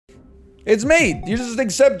It's mate. You just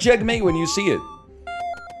accept checkmate when you see it.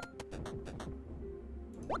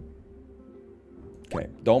 Okay,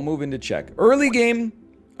 don't move into check. Early game.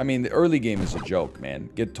 I mean, the early game is a joke, man.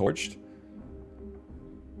 Get torched.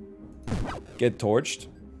 Get torched.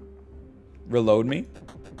 Reload me.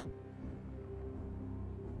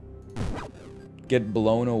 Get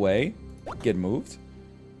blown away. Get moved.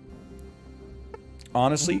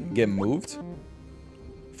 Honestly, get moved.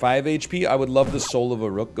 5 HP. I would love the soul of a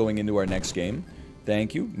rook going into our next game.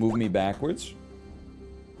 Thank you. Move me backwards.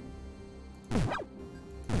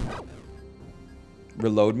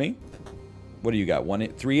 Reload me. What do you got? 3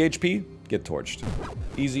 HP? Get torched.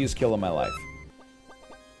 Easiest kill of my life.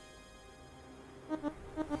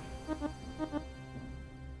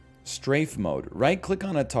 Strafe mode. Right click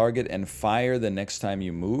on a target and fire the next time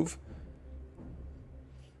you move.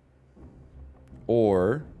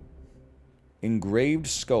 Or engraved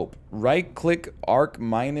scope. Right click arc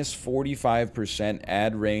minus 45%,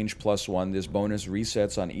 add range +1. This bonus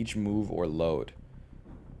resets on each move or load.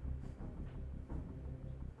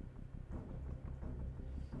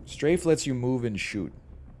 Strafe lets you move and shoot.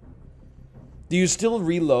 Do you still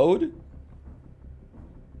reload?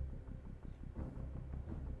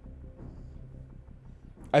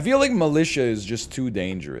 I feel like militia is just too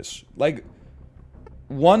dangerous. Like,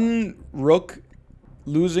 one rook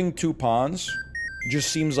losing 2 pawns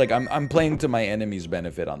just seems like I'm playing to my enemy's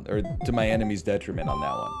benefit on, or to my enemy's detriment on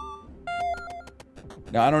that one.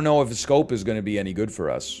 Now, I don't know if the scope is going to be any good for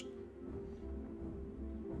us.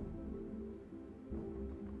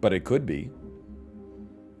 But it could be.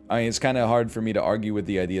 I mean, it's kind of hard for me to argue with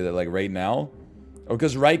the idea that, like, right now... Oh,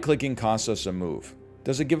 because right-clicking costs us a move.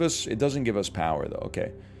 Does it give us... It doesn't give us power, though.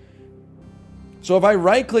 Okay. So if I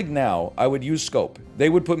right-click now, I would use scope. They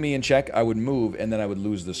would put me in check, I would move, and then I would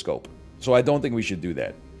lose the scope. So I don't think we should do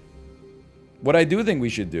that. What I do think we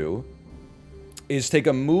should do is take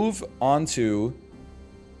a move onto...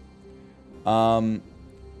 we're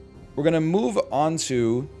going to move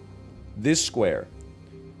onto this square.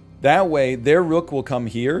 That way, their rook will come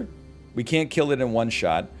here. We can't kill it in one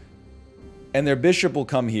shot. And their bishop will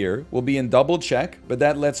come here. We'll be in double check, but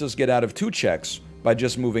that lets us get out of 2 checks by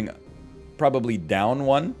just moving probably down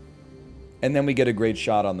 1. And then we get a great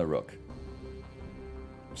shot on the rook.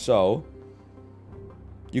 So,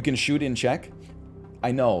 you can shoot in check.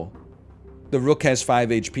 I know. The rook has 5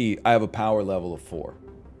 HP. I have a power level of 4.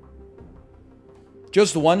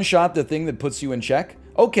 Just one shot, the thing that puts you in check.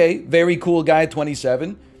 Okay, very cool guy,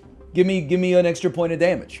 27. Give me an extra point of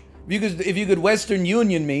damage. If you could Western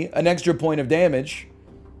Union me an extra point of damage,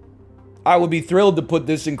 I would be thrilled to put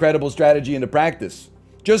this incredible strategy into practice.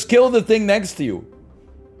 Just kill the thing next to you.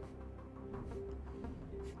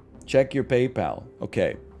 Check your PayPal.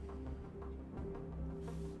 Okay.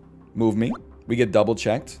 Move me. We get double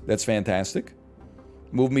checked. That's fantastic.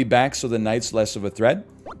 Move me back so the knight's less of a threat.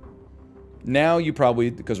 Now you probably,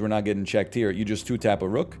 because we're not getting checked here, you just 2-tap a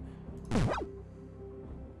rook.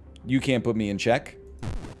 You can't put me in check.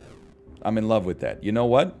 I'm in love with that. You know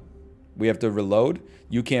what? We have to reload.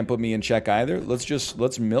 You can't put me in check either.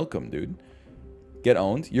 Let's milk them, dude. Get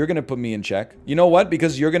owned. You're going to put me in check. You know what?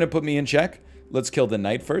 Because you're going to put me in check, let's kill the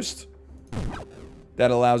knight first.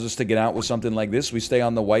 That allows us to get out with something like this. We stay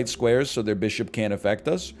on the white squares so their bishop can't affect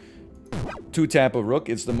us. 2-tap a rook.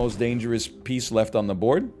 It's the most dangerous piece left on the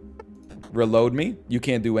board. Reload me. You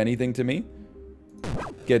can't do anything to me.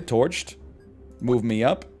 Get torched. Move me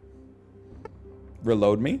up.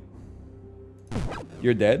 Reload me.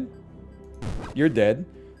 You're dead. You're dead.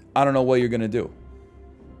 I don't know what you're going to do.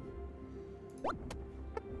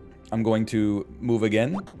 I'm going to move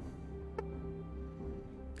again.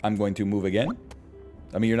 I'm going to move again.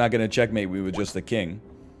 I mean, you're not going to checkmate me with just the king.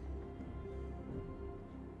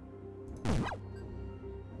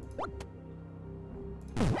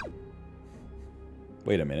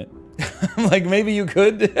 Wait a minute. Like, maybe you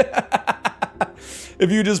could. If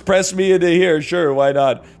you just press me into here, sure, why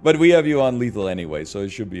not? But we have you on lethal anyway, so it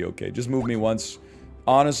should be okay. Just move me once.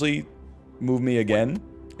 Honestly, move me again,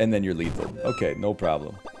 and then you're lethal. Okay, no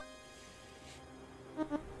problem.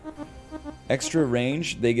 Extra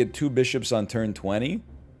range, they get 2 bishops on turn 20.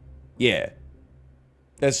 Yeah.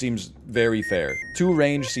 That seems very fair. 2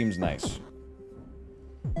 range seems nice.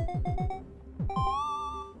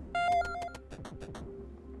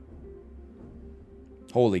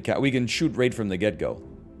 Holy cow, we can shoot right from the get-go.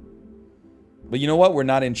 But you know what? We're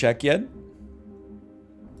not in check yet.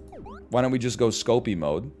 Why don't we just go Scopey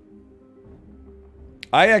mode?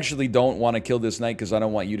 I actually don't want to kill this knight because I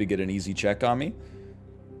don't want you to get an easy check on me.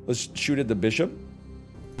 Let's shoot at the bishop.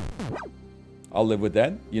 I'll live with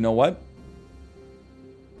that. You know what?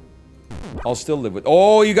 I'll still live with...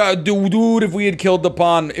 Oh, you got... Dude, if we had killed the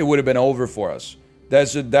pawn, it would have been over for us.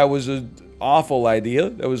 That was an awful idea.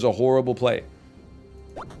 That was a horrible play.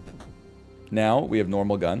 Now, we have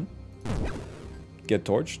normal gun. Get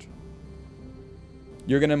torched.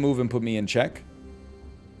 You're gonna move and put me in check.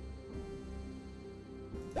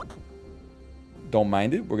 Don't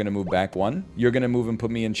mind it. We're gonna move back one. You're gonna move and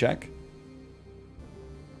put me in check.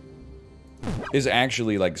 Is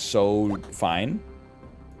actually, like, so fine.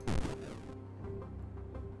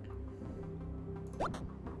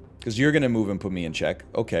 Because you're gonna move and put me in check.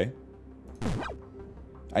 Okay.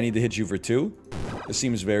 I need to hit you for 2. This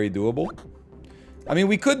seems very doable. I mean,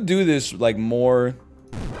 we could do this, like, more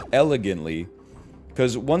elegantly.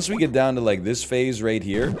 Because once we get down to, like, this phase right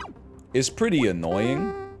here, it's pretty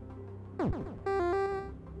annoying.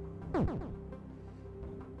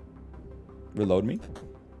 Reload me.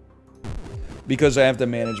 Because I have to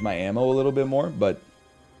manage my ammo a little bit more, but...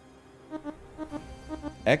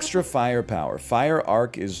 Extra firepower. Fire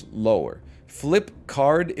arc is lower. Flip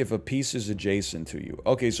card if a piece is adjacent to you.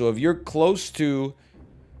 Okay, so if you're close to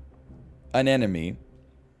an enemy,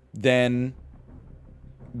 then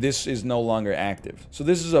this is no longer active. So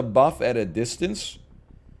this is a buff at a distance.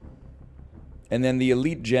 And then the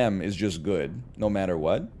elite gem is just good, no matter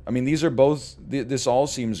what. I mean, these are both... This all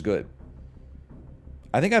seems good.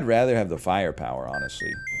 I think I'd rather have the firepower,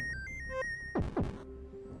 honestly.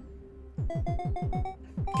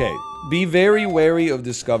 Okay, be very wary of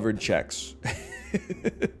discovered checks.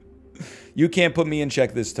 You can't put me in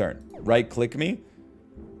check this turn. Right-click me.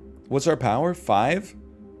 What's our power? 5?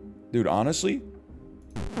 Dude, honestly?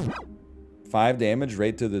 5 damage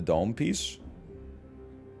right to the dome piece?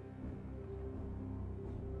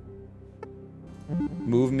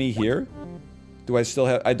 Move me here? Do I still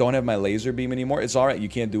have... I don't have my laser beam anymore? It's alright, you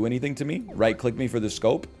can't do anything to me? Right-click me for the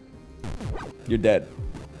scope? You're dead.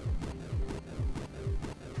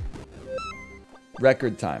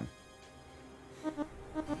 Record time.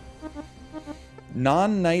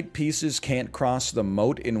 Non-knight pieces can't cross the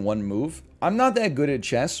moat in one move. I'm not that good at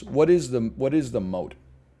chess. What is the moat?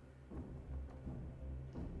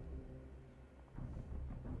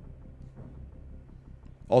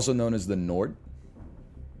 Also known as the Nord.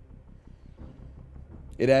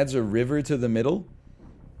 It adds a river to the middle.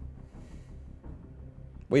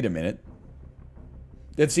 Wait a minute.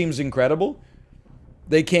 That seems incredible.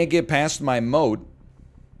 They can't get past my moat.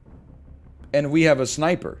 And we have a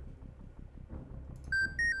sniper.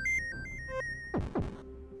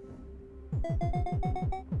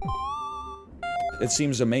 It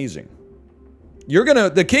seems amazing.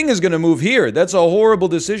 The king is gonna move here. That's a horrible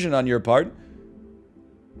decision on your part.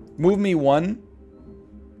 Move me 1.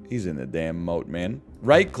 He's in the damn moat, man.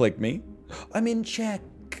 Right-click me. I'm in check.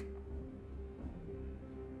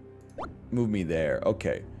 Move me there.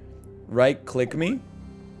 Okay. Right-click me.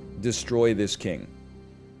 Destroy this king.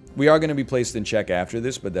 We are going to be placed in check after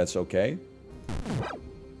this, but that's okay.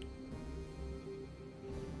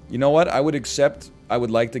 You know what? I would accept... I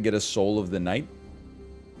would like to get a Soul of the Knight.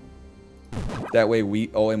 That way we...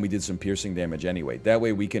 Oh, and we did some piercing damage anyway. That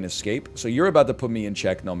way we can escape. So you're about to put me in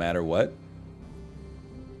check no matter what.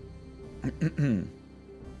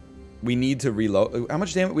 We need to reload. How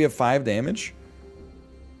much damage? We have 5 damage.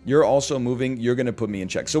 You're also moving. You're going to put me in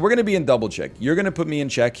check. So we're going to be in double check. You're going to put me in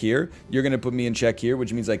check here. You're going to put me in check here,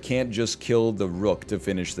 which means I can't just kill the rook to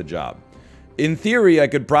finish the job. In theory, I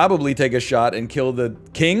could probably take a shot and kill the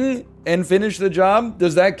king and finish the job.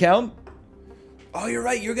 Does that count? Oh, you're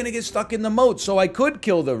right. You're going to get stuck in the moat. So I could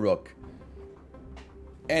kill the rook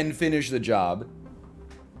and finish the job.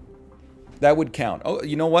 That would count. Oh,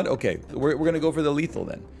 you know what? Okay. We're going to go for the lethal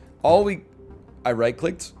then. I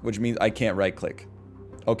right-clicked, which means I can't right-click.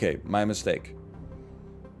 Okay, my mistake.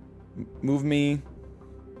 Move me.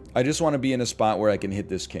 I just want to be in a spot where I can hit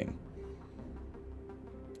this king.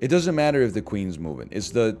 It doesn't matter if the queen's moving.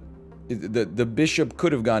 It's the bishop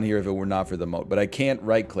could have gone here if it were not for the moat. But I can't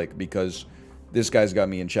right-click because this guy's got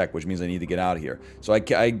me in check, which means I need to get out of here. So I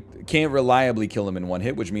can't reliably kill him in one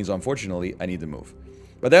hit, which means, unfortunately, I need to move.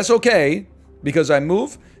 But that's okay, because I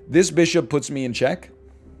move. This bishop puts me in check.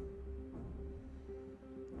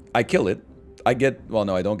 I kill it. I get... Well,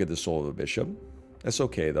 no, I don't get the soul of the bishop. That's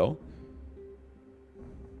okay, though.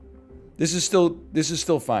 This is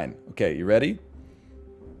still fine. Okay, you ready?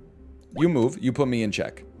 You move. You put me in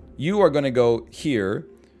check. You are going to go here,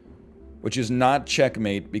 which is not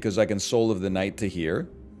checkmate because I can soul of the knight to here.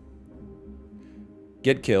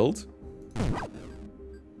 Get killed.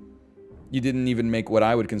 You didn't even make what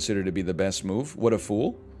I would consider to be the best move. What a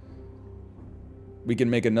fool. We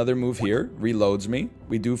can make another move here. Reloads me.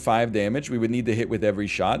 We do 5 damage. We would need to hit with every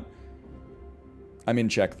shot. I'm in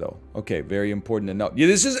check, though. Okay, very important to note. Yeah,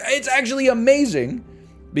 it's actually amazing,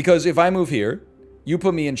 because if I move here, you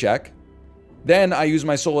put me in check, then I use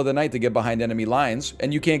my Soul of the Night to get behind enemy lines,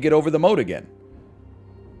 and you can't get over the moat again.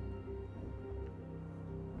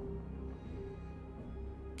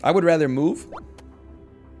 I would rather move.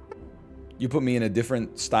 You put me in a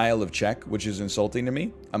different style of check, which is insulting to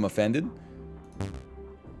me. I'm offended.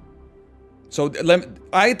 So,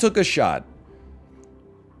 I took a shot.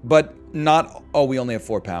 But not... Oh, we only have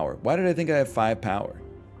 4 power. Why did I think I have 5 power?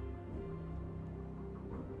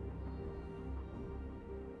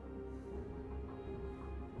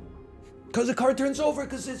 Because the card turns over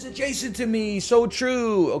because it's adjacent to me. So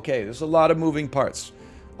true. Okay, there's a lot of moving parts.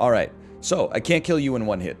 All right. So, I can't kill you in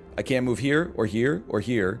one hit. I can't move here, or here, or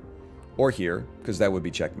here, or here, because that would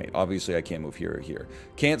be checkmate. Obviously, I can't move here or here.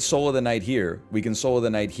 Can't Soul of the Night here. We can Soul of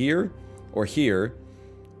the Night here, or here.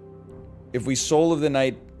 If we Soul of the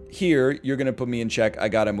Night here, you're going to put me in check. I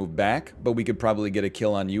got to move back, but we could probably get a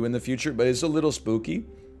kill on you in the future, but it's a little spooky.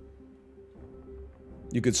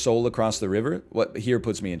 You could Soul across the river. What here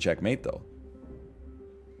puts me in checkmate, though.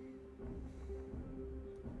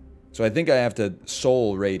 So I think I have to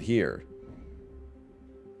Soul right here.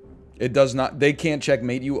 It does not... They can't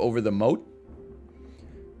checkmate you over the moat?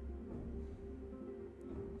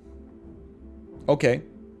 Okay.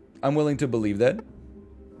 I'm willing to believe that.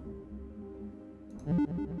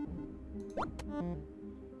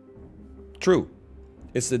 True.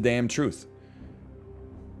 It's the damn truth.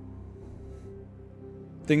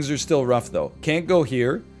 Things are still rough, though. Can't go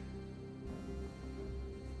here.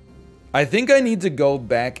 I think I need to go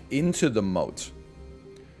back into the moat.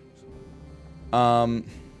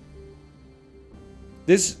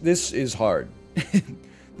 This is hard.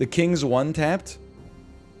 The king's one-tapped?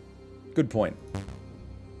 Good point.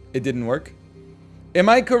 It didn't work. Am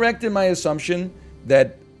I correct in my assumption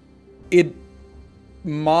that it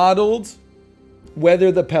modeled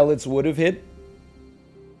whether the pellets would have hit?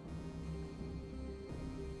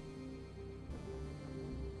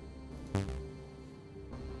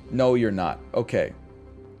 No, you're not. Okay.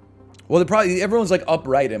 Well, the problem, everyone's like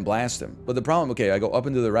upright and blast him. But the problem, okay, I go up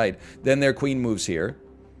and to the right. Then their queen moves here.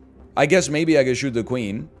 I guess maybe I could shoot the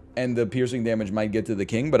queen, and the piercing damage might get to the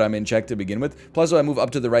king, but I'm in check to begin with. Plus, if I move up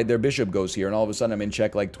to the right, their bishop goes here, and all of a sudden I'm in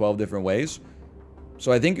check like 12 different ways.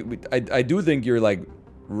 So I think, I do think you're like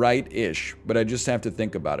right-ish, but I just have to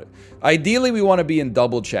think about it. Ideally, we want to be in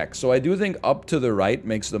double check. So I do think up to the right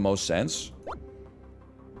makes the most sense.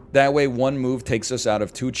 That way, one move takes us out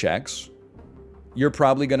of 2 checks. You're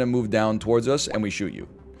probably going to move down towards us, and we shoot you.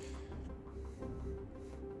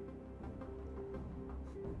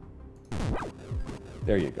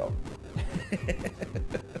 There you go.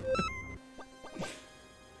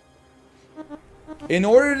 In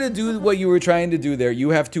order to do what you were trying to do there, you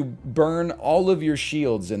have to burn all of your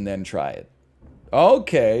shields and then try it.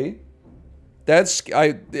 Okay. That's...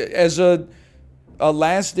 as a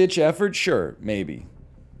last-ditch effort, sure, maybe.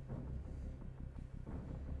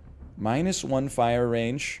 -1 fire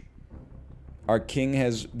range. Our king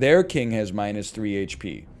has... Their king has -3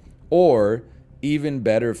 HP. Or, even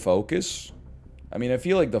better, focus. I mean, I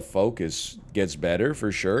feel like the focus gets better,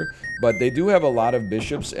 for sure. But they do have a lot of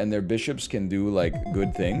bishops, and their bishops can do, like,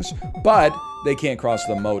 good things. But, they can't cross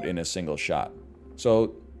the moat in a single shot.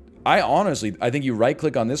 So, I think you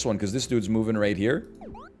right-click on this one, because this dude's moving right here.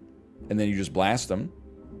 And then you just blast him.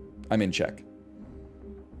 I'm in check.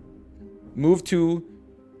 Move to...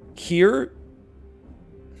 here.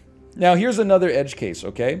 Now, here's another edge case,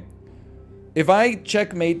 okay? If I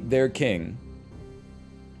checkmate their king...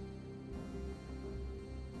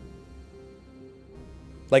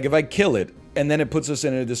 like, if I kill it, and then it puts us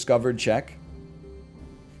in a discovered check...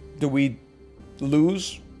 do we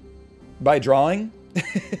lose by drawing?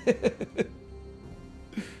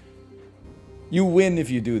 You win if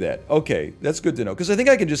you do that. Okay, that's good to know. Because I think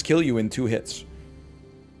I can just kill you in 2 hits.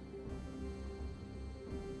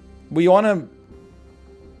 We want to...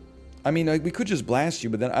 I mean, we could just blast you,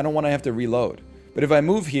 but then I don't want to have to reload. But if I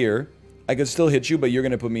move here, I could still hit you, but you're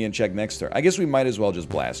going to put me in check next turn. I guess we might as well just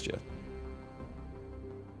blast you.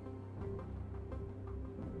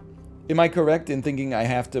 Am I correct in thinking I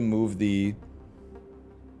have to move the...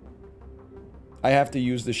 I have to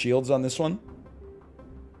use the shields on this one?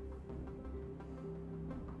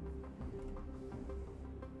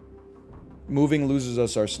 Moving loses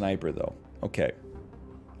us our sniper, though. Okay.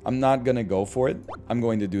 I'm not gonna go for it. I'm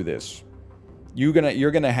going to do this. You're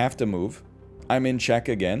gonna have to move. I'm in check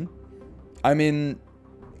again. I'm in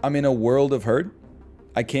a world of hurt.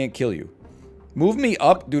 I can't kill you. Move me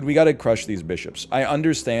up. Dude, we gotta crush these bishops. I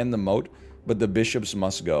understand the moat, but the bishops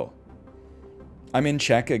must go. I'm in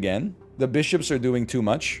check again. The bishops are doing too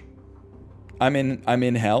much. I'm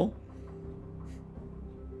in hell.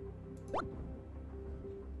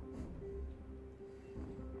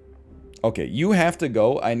 Okay, you have to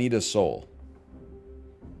go. I need a soul.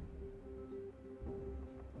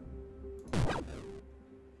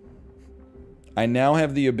 I now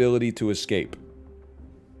have the ability to escape.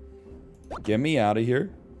 Get me out of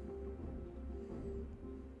here.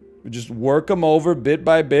 Just work them over bit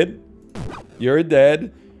by bit. You're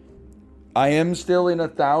dead. I am still in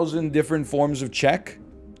 1,000 different forms of check.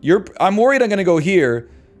 I'm worried I'm going to go here.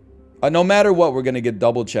 No matter what, we're going to get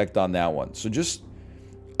double checked on that one. So just...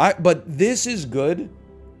 But this is good.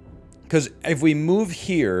 Because if we move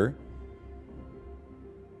here...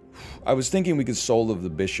 I was thinking we could soul of the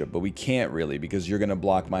bishop, but we can't really because you're going to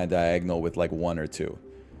block my diagonal with like 1 or 2.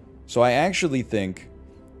 So I actually think,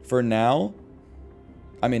 for now,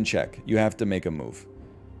 I'm in check. You have to make a move.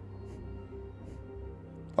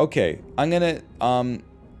 Okay, I'm gonna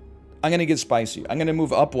get spicy. I'm gonna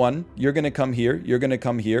move up 1. You're gonna come here. You're gonna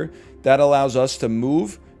come here. That allows us to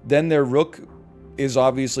move. Then their rook is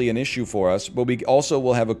obviously an issue for us, but we also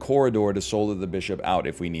will have a corridor to soul of the bishop out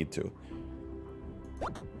if we need to.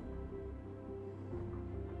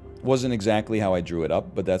 Wasn't exactly how I drew it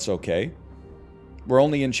up, but that's okay. We're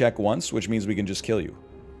only in check once, which means we can just kill you.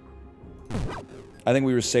 I think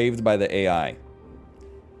we were saved by the AI.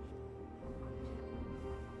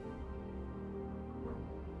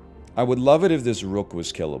 I would love it if this rook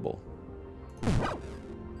was killable.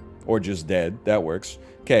 Or just dead. That works.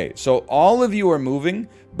 Okay, so all of you are moving,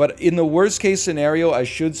 but in the worst case scenario, I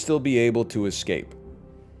should still be able to escape.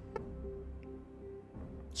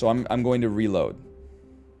 So I'm going to reload.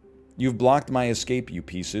 You've blocked my escape, you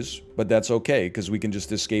pieces, but that's okay, because we can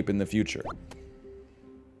just escape in the future.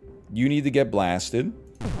 You need to get blasted.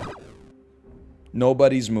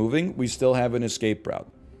 Nobody's moving. We still have an escape route.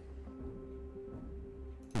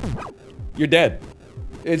 You're dead.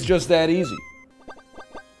 It's just that easy.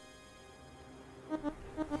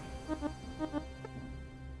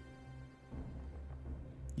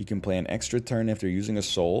 You can play an extra turn after using a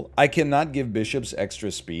soul. I cannot give bishops extra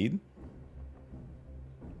speed.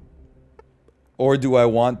 Or do I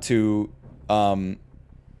want to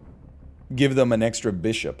give them an extra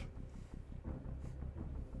bishop?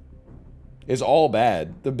 It's all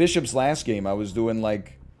bad. The bishops last game, I was doing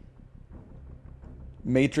like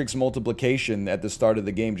matrix multiplication at the start of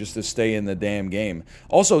the game just to stay in the damn game.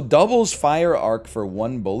 Also, doubles fire arc for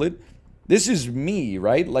 1 bullet. This is me,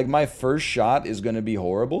 right? Like my first shot is going to be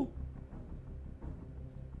horrible.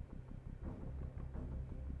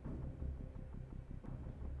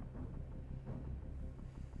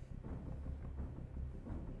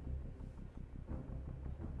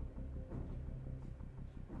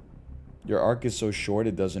 Your arc is so short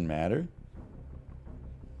it doesn't matter.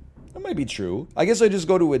 That might be true. I guess I just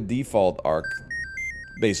go to a default arc.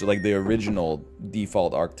 Basically, like the original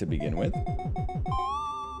default arc to begin with.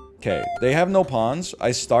 Okay, they have no pawns.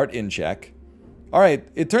 I start in check. Alright,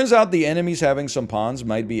 it turns out the enemies having some pawns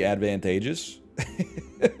might be advantageous.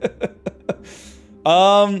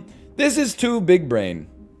 This is too big brain.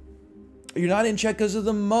 You're not in check because of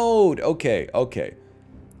the mode. Okay, okay.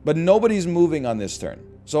 But nobody's moving on this turn.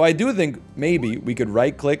 So I do think maybe we could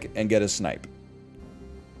right-click and get a snipe.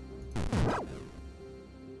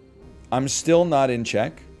 I'm still not in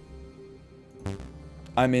check.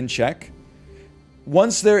 I'm in check.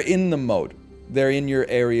 Once they're in the mode, they're in your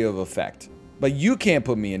area of effect. But you can't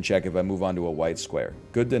put me in check if I move on to a white square.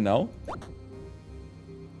 Good to know.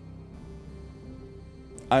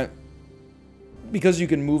 Because you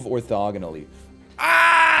can move orthogonally.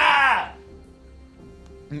 Ah!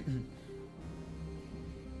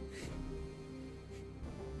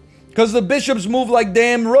 Because the bishops move like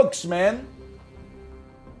damn rooks, man.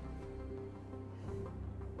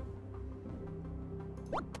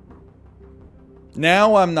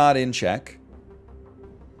 Now I'm not in check.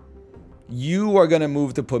 You are going to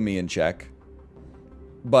move to put me in check.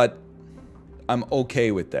 But I'm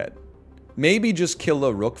okay with that. Maybe just kill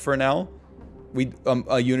a rook for now.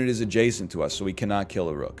 A unit is adjacent to us, so we cannot kill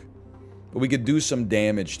a rook. But we could do some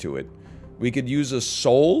damage to it. We could use a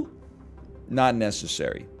soul. Not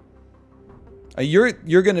necessary. You're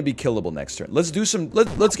going to be killable next turn. Let's do some.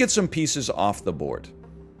 Let's get some pieces off the board.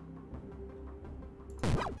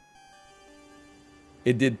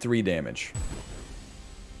 It did 3 damage.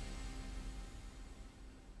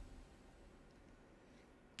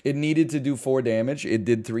 It needed to do 4 damage. It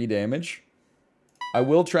did 3 damage. I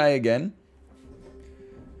will try again.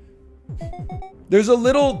 There's a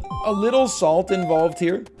little salt involved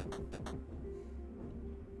here.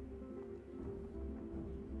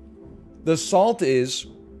 The salt is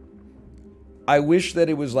I wish that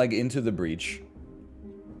it was like Into the Breach,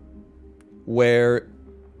 where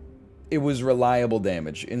it was reliable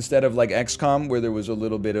damage, instead of like XCOM, where there was a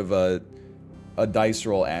little bit of a dice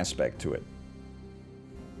roll aspect to it.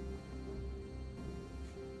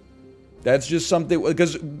 That's just something,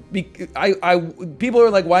 because people are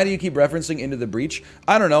like, why do you keep referencing Into the Breach?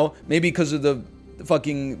 I don't know, maybe because of the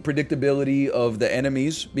fucking predictability of the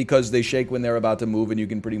enemies, because they shake when they're about to move and you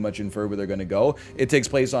can pretty much infer where they're going to go. It takes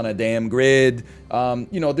place on a damn grid.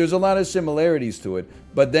 You know, there's a lot of similarities to it.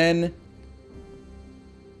 But then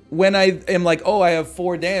when I am like, oh, I have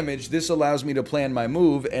 4 damage, this allows me to plan my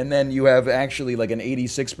move, and then you have actually like an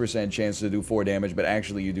 86% chance to do 4 damage, but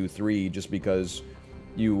actually you do 3 just because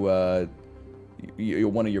you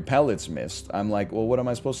one of your pellets missed. I'm like, well, what am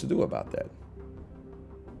I supposed to do about that?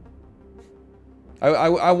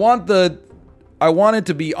 I want it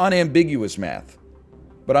to be unambiguous math,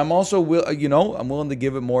 but I'm also you know, I'm willing to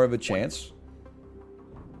give it more of a chance.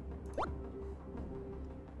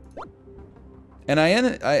 And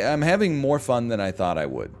I'm having more fun than I thought I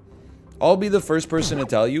would. I'll be the first person to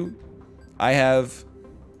tell you, I have...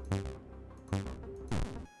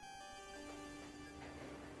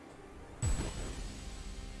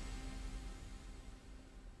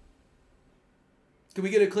 Can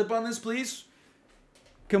we get a clip on this, please?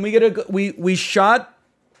 Can we get a... We shot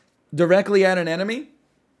directly at an enemy,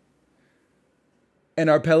 and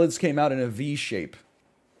our pellets came out in a V shape.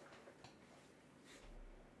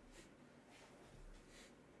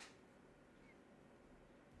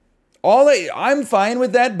 I'm fine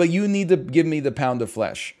with that, but you need to give me the pound of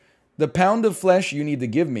flesh. The pound of flesh you need to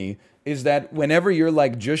give me is that whenever you're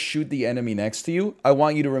like, just shoot the enemy next to you, I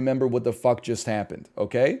want you to remember what the fuck just happened,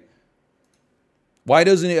 okay? Why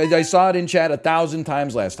doesn't he... I saw it in chat 1,000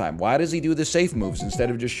 times last time. Why does he do the safe moves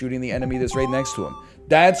instead of just shooting the enemy that's right next to him?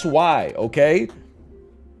 That's why, okay?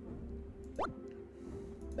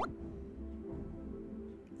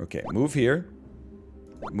 Okay, move here.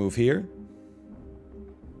 Move here.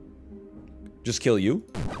 Just kill you.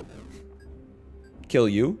 Kill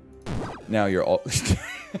you. Now you're all...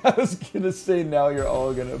 I was gonna say now you're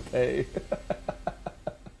all gonna pay.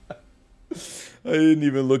 I didn't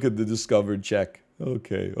even look at the discovered check.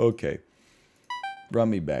 Okay, okay.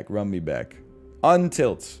 Run me back, run me back.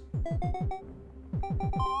 Untilt.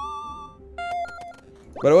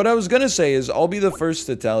 But what I was gonna say is, I'll be the first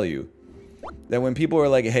to tell you that when people are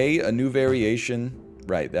like, hey, a new variation...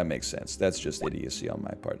 Right, that makes sense. That's just idiocy on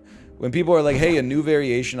my part. When people are like, hey, a new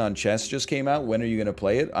variation on chess just came out, when are you gonna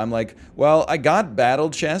play it? I'm like, well, I got battle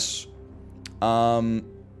chess as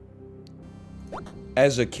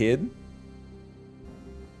a kid.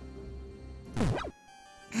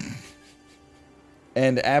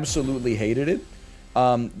 And absolutely hated it.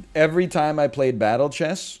 Every time I played battle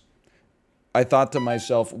chess, I thought to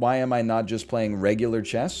myself, why am I not just playing regular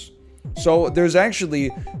chess? So there's actually,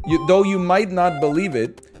 though you might not believe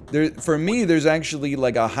it, for me, there's actually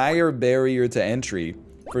like a higher barrier to entry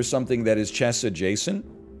for something that is chess adjacent.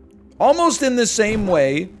 Almost in the same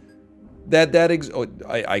way that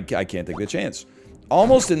I can't take the chance.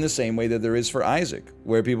 Almost in the same way that there is for Isaac,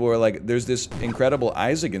 where people are like, there's this incredible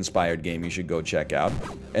Isaac-inspired game you should go check out.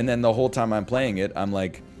 And then the whole time I'm playing it, I'm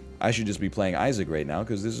like, I should just be playing Isaac right now,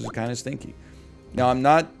 because this is kind of stinky. Now, I'm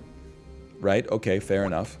not... Right, okay, fair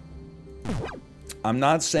enough. I'm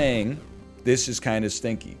not saying this is kind of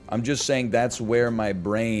stinky. I'm just saying that's where my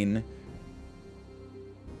brain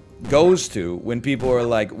goes to when people are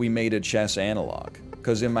like, we made a chess analog.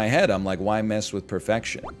 Because in my head, I'm like, why mess with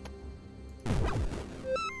perfection?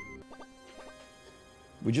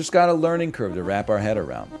 We just got a learning curve to wrap our head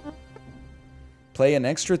around. Play an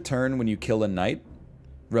extra turn when you kill a knight.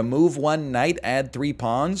 Remove 1 knight, add 3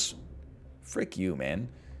 pawns. Frick you, man.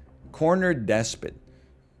 Cornered despot.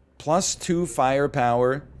 +2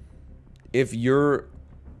 firepower if your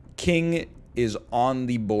king is on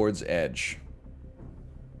the board's edge.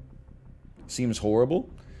 Seems horrible.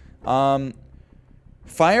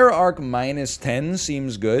 Fire arc -10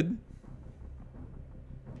 seems good.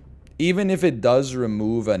 Even if it does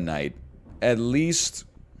remove a knight, at least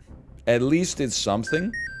it's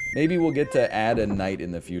something. Maybe we'll get to add a knight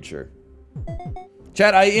in the future.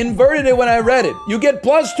 Chat, I inverted it when I read it. You get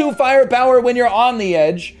 +2 firepower when you're on the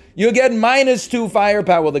edge. You get -2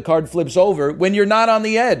 firepower. The card flips over when you're not on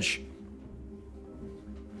the edge.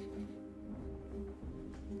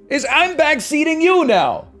 I'm backseating you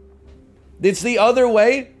now. It's the other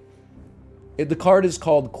way. The card is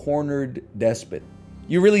called Cornered Despot.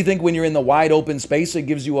 You really think when you're in the wide open space it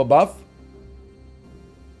gives you a buff?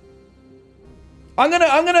 I'm gonna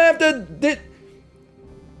have to...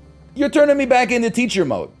 You're turning me back into teacher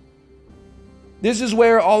mode. This is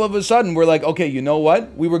where all of a sudden we're like, okay, you know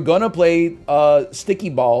what? We were gonna play sticky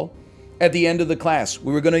ball at the end of the class.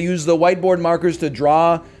 We were gonna use the whiteboard markers to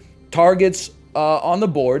draw targets on the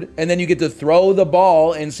board, and then you get to throw the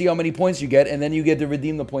ball and see how many points you get, and then you get to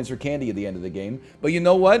redeem the points for candy at the end of the game. But you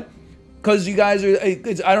know what? Because you guys are,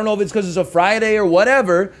 I don't know if it's because it's a Friday or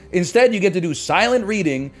whatever. Instead, you get to do silent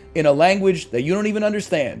reading in a language that you don't even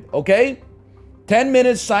understand, okay? 10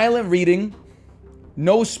 minutes silent reading,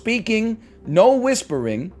 no speaking, no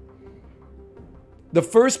whispering. The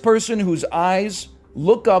first person whose eyes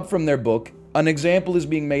look up from their book, an example is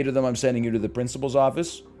being made of them. I'm sending you to the principal's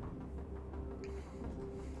office.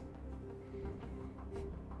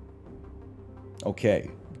 Okay,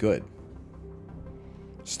 good.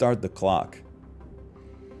 Start the clock.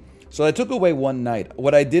 So I took away one night.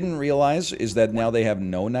 What I didn't realize is that now they have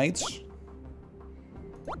no nights.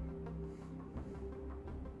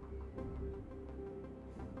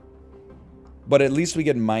 But at least we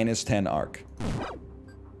get minus 10 arc.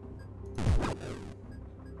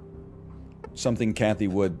 Something Kathy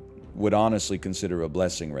would honestly consider a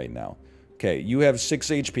blessing right now. Okay, you have 6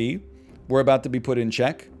 HP. We're about to be put in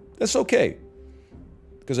check. That's okay.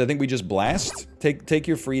 Because I think we just blast. Take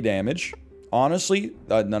your free damage. Honestly,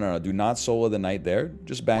 no. Do not solo the knight there.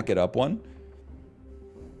 Just back it up one.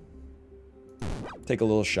 Take a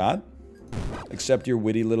little shot. Accept your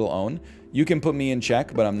witty little own. You can put me in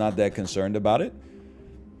check, but I'm not that concerned about it.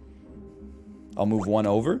 I'll move one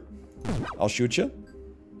over. I'll shoot you.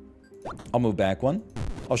 I'll move back one.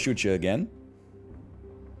 I'll shoot you again.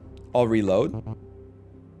 I'll reload.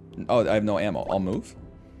 Oh, I have no ammo. I'll move.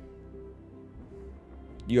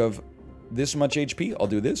 You have this much HP. I'll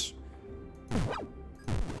do this.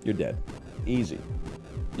 You're dead. Easy.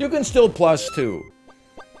 You can still +2.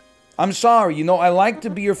 I'm sorry, you know, I like to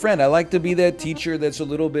be your friend. I like to be that teacher that's a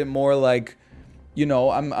little bit more like, you know,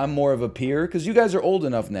 I'm more of a peer. Because you guys are old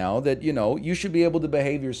enough now that, you know, you should be able to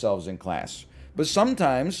behave yourselves in class. But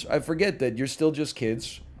sometimes I forget that you're still just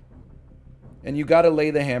kids. And you got to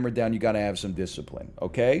lay the hammer down. You got to have some discipline,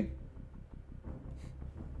 okay?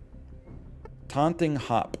 Taunting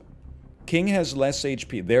hop. King has less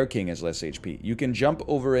HP. Their king has less HP. You can jump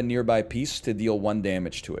over a nearby piece to deal 1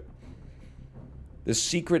 damage to it. The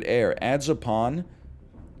secret heir adds a pawn.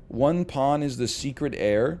 1 pawn is the secret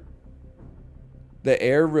heir. The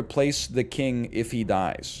heir replaces the king if he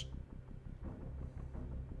dies.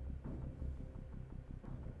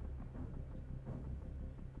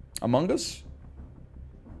 Among Us?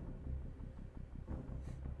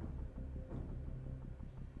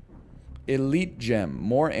 Elite gem.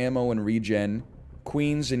 More ammo and regen.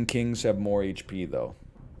 Queens and kings have more HP though.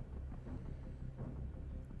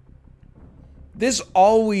 This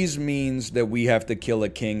always means that we have to kill a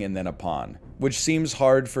king and then a pawn, which seems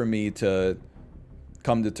hard for me to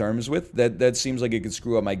come to terms with. That seems like it could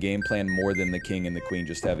screw up my game plan more than the king and the queen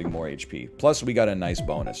just having more HP. Plus, we got a nice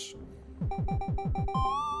bonus.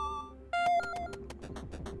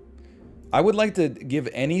 I would like to give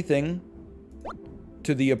anything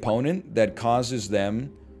to the opponent that causes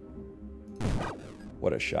them...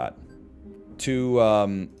 What a shot.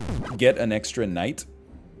 To get an extra knight.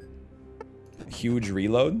 Huge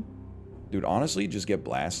reload. Dude, honestly, just get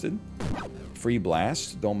blasted. Free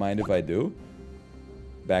blast. Don't mind if I do.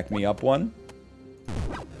 Back me up one.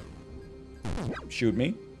 Shoot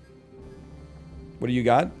me. What do you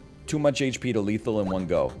got? Too much HP to lethal in one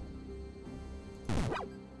go.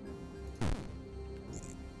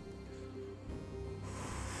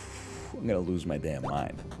 I'm gonna lose my damn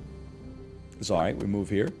mind. It's alright, we move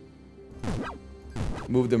here.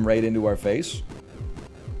 Move them right into our face.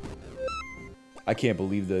 I can't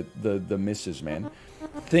believe the misses, man.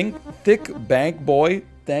 Thick Bank Boy,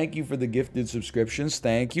 thank you for the gifted subscriptions.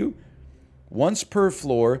 Thank you. Once per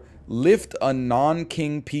floor, lift a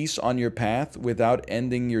non-king piece on your path without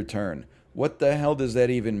ending your turn. What the hell does that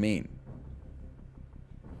even mean?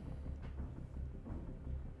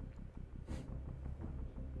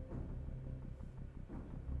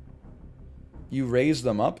 You raise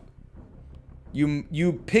them up?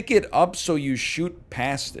 You pick it up so you shoot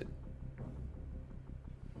past it.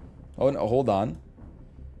 Oh, no, hold on.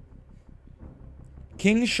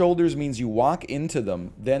 King's shoulders means you walk into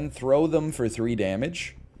them, then throw them for 3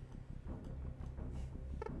 damage.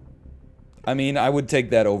 I mean, I would take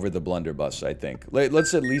that over the blunderbuss, I think.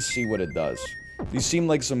 Let's at least see what it does. These seem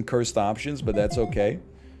like some cursed options, but that's okay.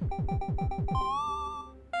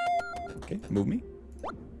 Okay, move me.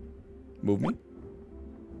 Move me.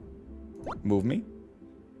 Move me.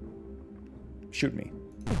 Shoot me.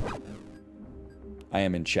 I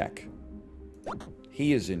am in check.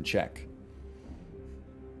 He is in check.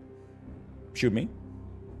 Shoot me.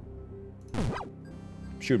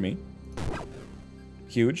 Shoot me.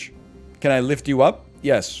 Huge. Can I lift you up?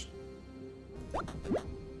 Yes.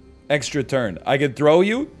 Extra turn. I could throw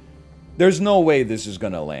you? There's no way this is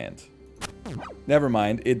gonna land. Never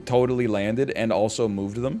mind. It totally landed and also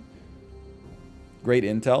moved them. Great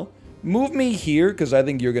intel. Move me here, because I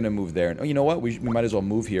think you're gonna move there. Oh, you know what? We might as well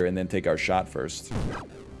move here and then take our shot first.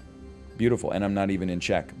 Beautiful. And I'm not even in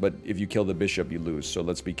check. But if you kill the bishop, you lose. So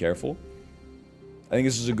let's be careful. I think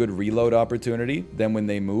this is a good reload opportunity. Then when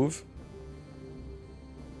they move...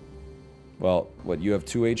 Well, what, you have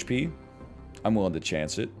 2 HP? I'm willing to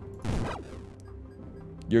chance it.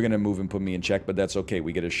 You're going to move and put me in check, but that's okay.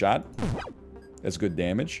 We get a shot. That's good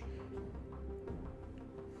damage.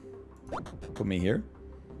 Put me here.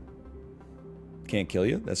 Can't kill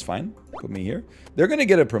you. That's fine. Put me here. They're going to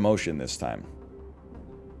get a promotion this time.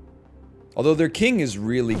 Although their king is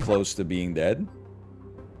really close to being dead.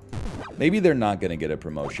 Maybe they're not going to get a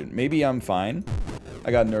promotion. Maybe I'm fine.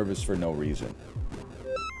 I got nervous for no reason.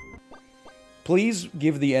 Please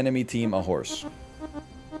give the enemy team a horse.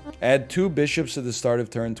 Add 2 bishops at the start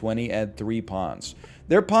of turn 20. Add 3 pawns.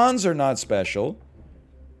 Their pawns are not special.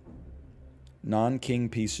 Non-king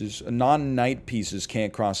pieces, non-knight pieces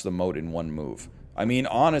can't cross the moat in one move. I mean,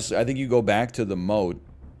 honestly, I think you go back to the moat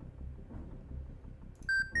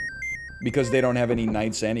because they don't have any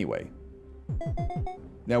knights anyway.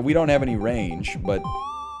 Now, we don't have any range, but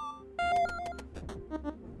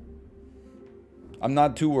I'm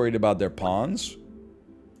not too worried about their pawns.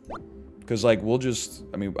 Because, like, we'll just...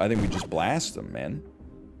 I mean, I think we just blast them, man.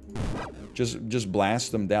 Just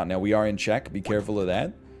blast them down. Now, we are in check. Be careful of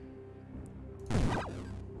that.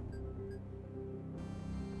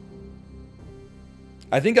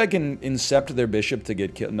 I think I can incept their bishop to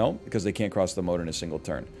get killed. No, because they can't cross the moat in a single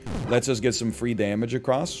turn. Lets us get some free damage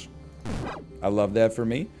across. I love that for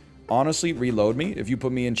me. Honestly, reload me. If you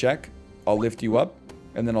put me in check, I'll lift you up.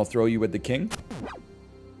 And then I'll throw you at the king.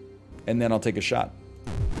 And then I'll take a shot.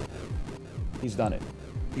 He's done it.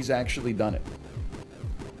 He's actually done it.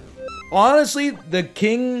 Honestly, the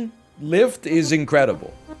king lift is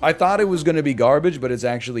incredible. I thought it was going to be garbage, but it's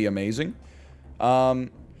actually amazing.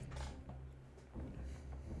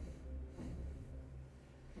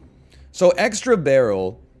 So extra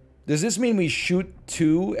barrel, does this mean we shoot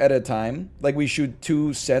 2 at a time? Like we shoot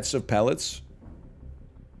 2 sets of pellets?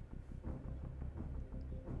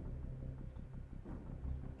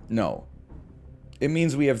 No. It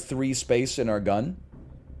means we have 3 space in our gun?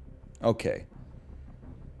 Okay.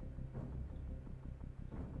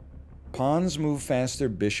 Pawns move faster,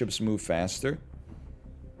 bishops move faster.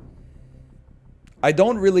 I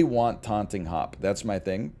don't really want taunting hop. That's my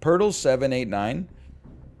thing. Pirtle 789.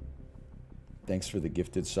 Thanks for the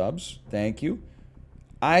gifted subs. Thank you.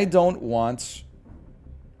 I don't want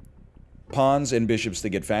pawns and bishops to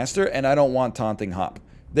get faster, and I don't want taunting hop.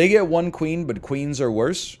 They get 1 queen, but queens are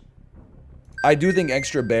worse. I do think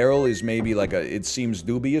extra barrel is maybe like a... It seems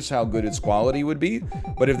dubious how good its quality would be,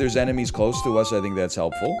 but if there's enemies close to us, I think that's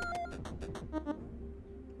helpful.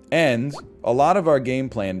 And a lot of our game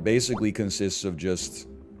plan basically consists of just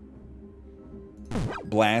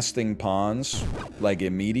blasting pawns, like,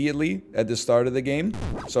 immediately at the start of the game.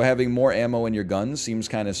 So having more ammo in your gun seems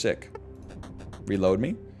kind of sick. Reload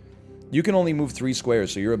me. You can only move 3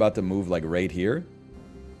 squares, so you're about to move, like, right here.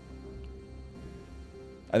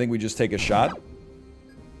 I think we just take a shot.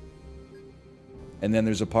 And then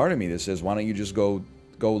there's a part of me that says, why don't you just go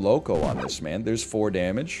loco on this, man? There's 4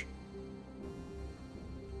 damage.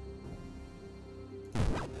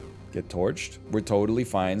 Get torched. We're totally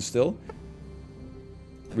fine still.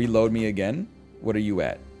 Reload me again. What are you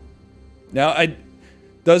at? Now,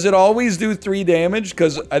 does it always do 3 damage?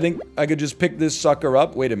 Because I think I could just pick this sucker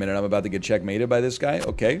up. Wait a minute, I'm about to get checkmated by this guy.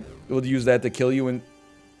 Okay. We'll use that to kill you and...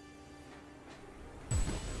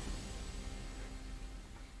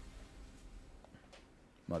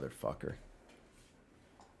 Motherfucker.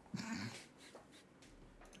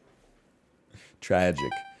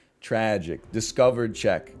 Tragic. Tragic. Discovered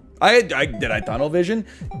check. Did I tunnel vision?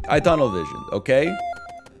 I tunnel vision, okay?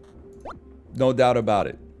 No doubt about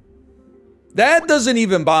it. That doesn't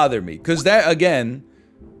even bother me, because that, again,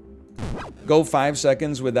 go 5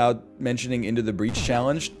 seconds without mentioning Into the Breach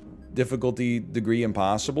challenge, difficulty degree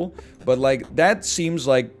impossible, but, like, that seems,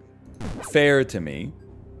 like, fair to me.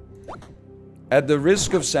 At the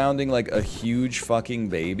risk of sounding like a huge fucking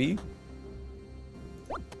baby,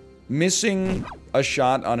 missing a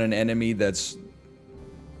shot on an enemy that's...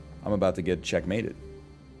 I'm about to get checkmated.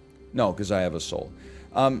 No, because I have a soul.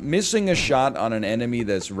 Missing a shot on an enemy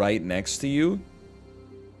that's right next to you,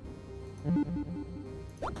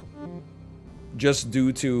 just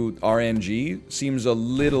due to RNG, seems a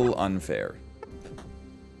little unfair.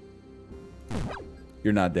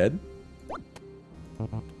 You're not dead?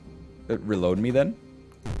 Reload me then?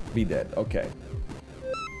 Be dead. Okay.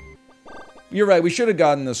 You're right. We should have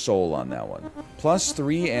gotten the soul on that one.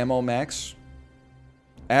 +3 ammo max.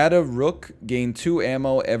 Add a rook. Gain 2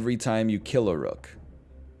 ammo every time you kill a rook.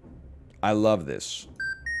 I love this.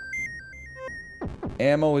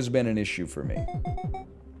 Ammo has been an issue for me.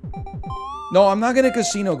 No, I'm not gonna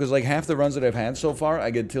casino because like half the runs that I've had so far, I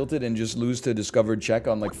get tilted and just lose to discovered check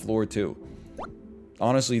on like floor 2.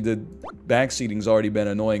 Honestly, the backseating's already been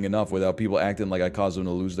annoying enough without people acting like I caused them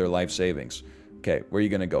to lose their life savings. Okay, where are you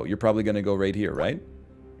gonna go? You're probably gonna go right here, right?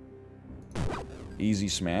 Easy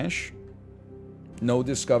smash. No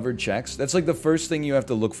discovered checks. That's like the first thing you have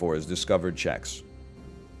to look for is discovered checks.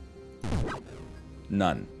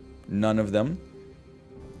 None. None of them.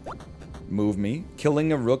 Move me.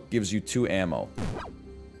 Killing a rook gives you 2 ammo.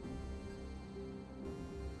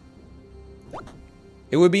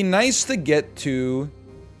 It would be nice to get to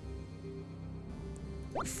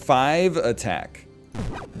 5 attack.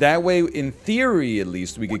 That way, in theory at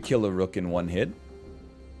least, we could kill a rook in 1 hit.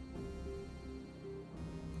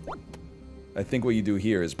 I think what you do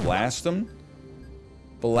here is blast them.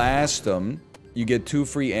 Blast them. You get 2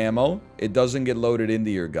 free ammo. It doesn't get loaded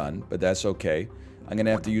into your gun, but that's okay. I'm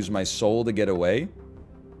gonna have to use my soul to get away.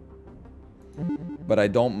 But I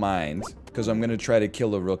don't mind, because I'm gonna try to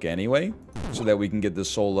kill a rook anyway, so that we can get the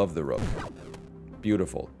soul of the rook.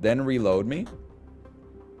 Beautiful. Then reload me.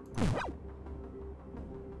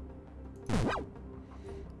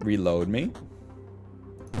 Reload me.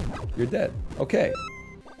 You're dead. Okay.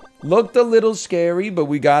 Looked a little scary, but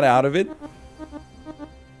we got out of it.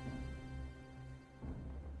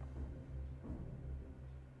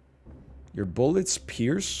 Your bullets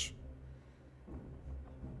pierce?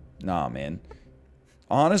 Nah, man.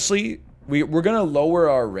 Honestly, we're gonna lower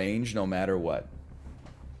our range no matter what.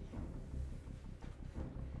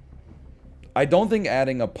 I don't think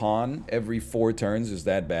adding a pawn every 4 turns is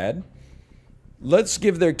that bad. Let's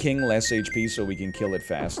give their king less HP so we can kill it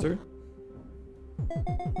faster.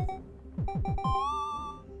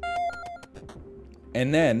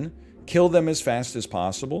 And then, kill them as fast as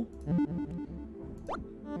possible.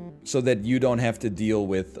 So that you don't have to deal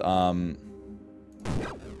with,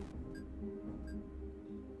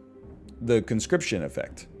 the conscription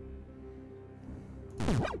effect.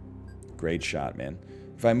 Great shot, man.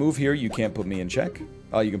 If I move here, you can't put me in check.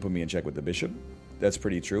 Oh, you can put me in check with the bishop. That's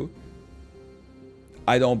pretty true.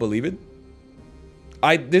 I don't believe it.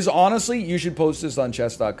 This honestly, you should post this on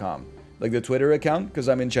chess.com. Like the Twitter account, because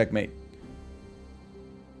I'm in checkmate.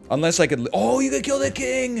 Unless I could... Oh, you could kill the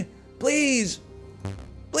king! Please!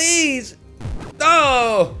 Please!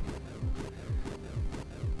 No!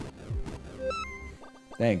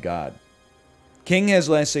 Thank God. King has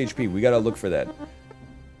less HP. We gotta look for that.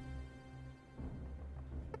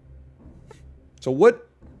 So what...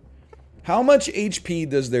 How much HP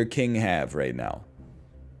does their king have right now?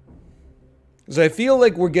 Because I feel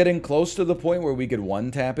like we're getting close to the point where we could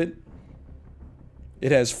one-tap it.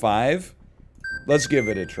 It has 5. Let's give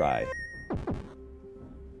it a try.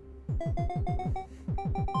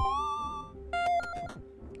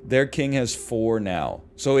 Their king has 4 now.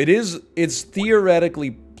 So it's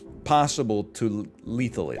theoretically possible to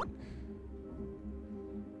lethal it.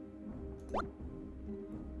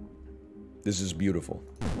 This is beautiful.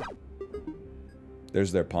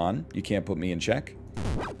 There's their pawn. You can't put me in check.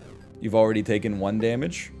 You've already taken 1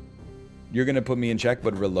 damage. You're gonna put me in check,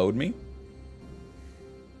 but reload me.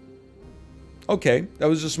 Okay, that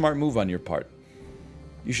was a smart move on your part.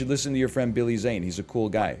 You should listen to your friend Billy Zane. He's a cool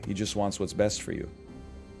guy. He just wants what's best for you.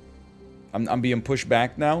 I'm being pushed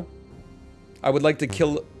back now. I would like to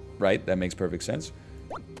kill... Right, that makes perfect sense.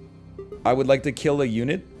 I would like to kill a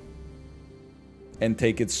unit and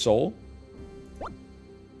take its soul.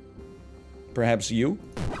 Perhaps you.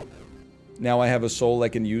 Now I have a soul I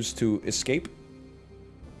can use to escape.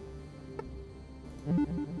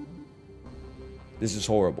 This is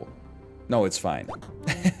horrible. No, it's fine.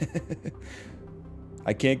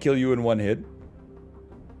 I can't kill you in 1 hit.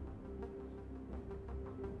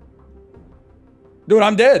 Dude,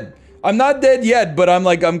 I'm dead. I'm not dead yet, but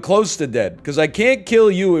I'm close to dead. Because I can't kill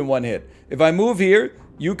you in 1 hit. If I move here,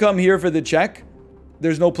 you come here for the check,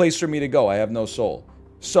 there's no place for me to go. I have no soul.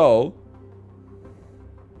 So,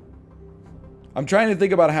 I'm trying to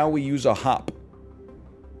think about how we use a hop.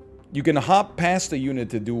 You can hop past a unit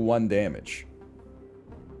to do 1 damage.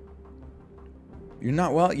 You're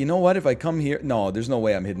not... Well, you know what? If I come here... No, there's no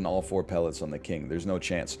way I'm hitting all 4 pellets on the king. There's no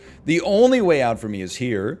chance. The only way out for me is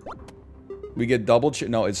here. We get double...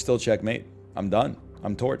 No, it's still checkmate. I'm done.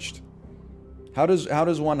 I'm torched. How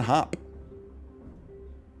does one hop?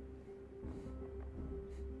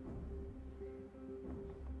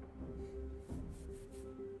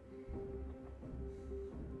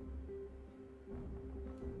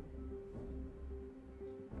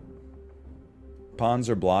 pawns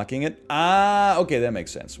are blocking it. Ah, okay, that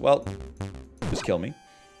makes sense. Well, just kill me.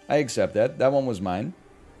 I accept that. That one was mine.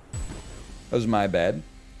 That was my bad.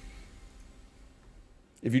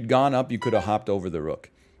 If you'd gone up, you could have hopped over the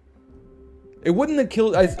rook. It wouldn't have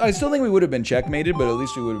killed... I still think we would have been checkmated, but at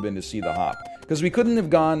least we would have been to see the hop. Because we couldn't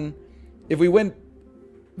have gone... If we went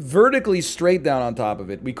vertically straight down on top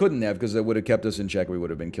of it, we couldn't have, because it would have kept us in check. We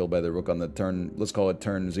would have been killed by the rook on the turn... Let's call it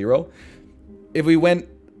turn 0. If we went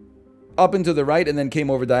up and to the right and then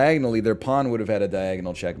came over diagonally, their pawn would have had a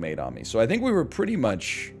diagonal checkmate on me. So I think we were pretty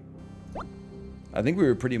much...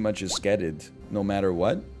 as skedded, no matter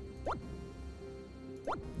what.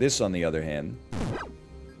 This, on the other hand...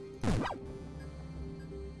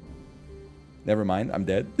 Never mind, I'm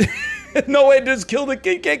dead. No way, just kill the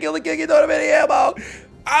king. Can't kill the king, you don't have any ammo.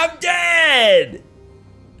 I'm dead!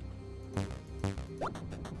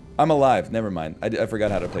 I'm alive, never mind. I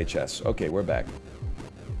forgot how to play chess. Okay, we're back.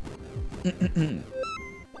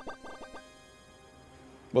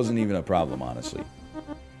 Wasn't even a problem, honestly.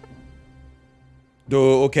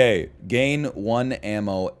 Dude, okay. Gain 1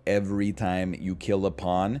 ammo every time you kill a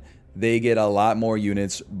pawn. They get a lot more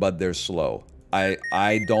units, but they're slow.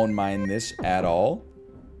 I don't mind this at all.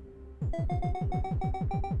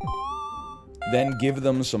 Then give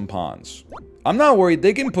them some pawns. I'm not worried.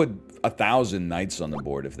 They can put 1,000 knights on the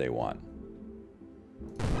board if they want.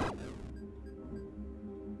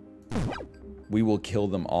 We will kill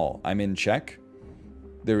them all. I'm in check.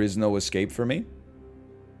 There is no escape for me.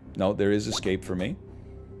 No, there is escape for me.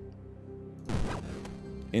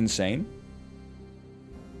 Insane.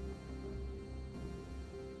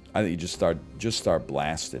 I think you just start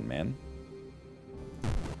blasting, man.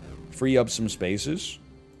 Free up some spaces.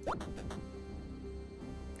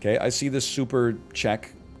 Okay, I see this super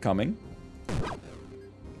check coming.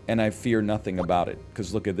 And I fear nothing about it.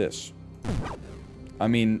 Because look at this. I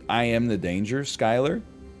mean, I am the danger, Skylar.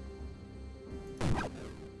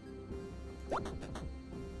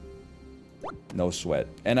 No sweat.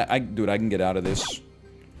 And dude, I can get out of this.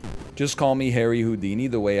 Just call me Harry Houdini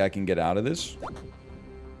the way I can get out of this.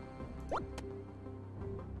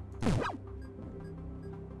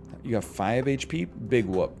 You got 5 HP? Big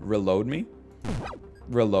whoop. Reload me.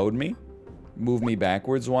 Reload me. Move me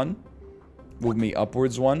backwards 1. Move me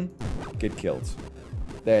upwards 1. Get killed.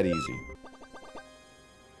 That easy.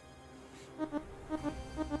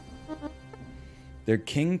 Their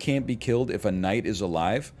king can't be killed if a knight is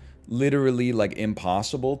alive. Literally, like,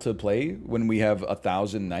 impossible to play when we have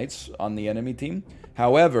 1,000 knights on the enemy team.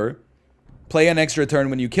 However, play an extra turn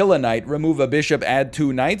when you kill a knight, remove a bishop, add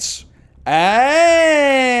 2 knights.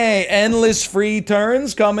 Hey! Endless free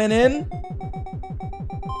turns coming in.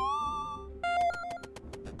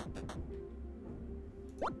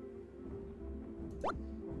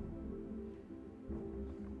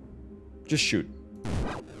 Just shoot.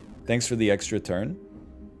 Thanks for the extra turn.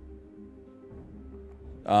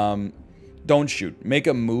 Don't shoot. Make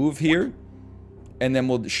a move here. And then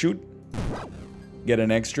we'll shoot. Get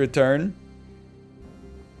an extra turn.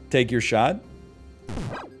 Take your shot.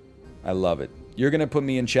 I love it. You're going to put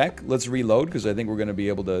me in check. Let's reload because I think we're going to be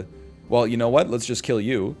able to... Well, you know what? Let's just kill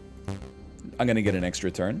you. I'm going to get an extra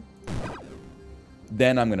turn.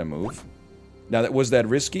 Then I'm going to move. Now, was that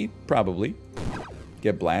risky? Probably.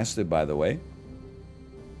 Get blasted, by the way.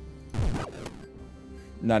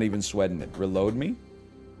 Not even sweating it. Reload me.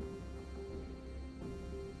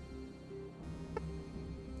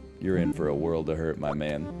 You're in for a world of hurt, my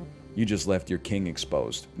man. You just left your king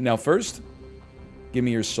exposed. Now, first, give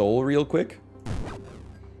me your soul real quick.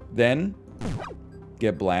 Then,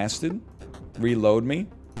 get blasted. Reload me.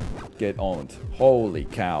 Get owned. Holy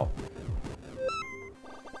cow.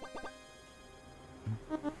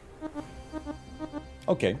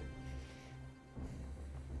 Okay.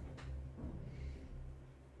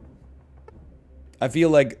 I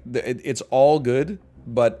feel like it's all good,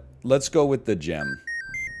 but let's go with the gem.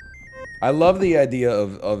 I love the idea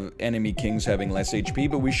of enemy kings having less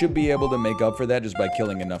HP, but we should be able to make up for that just by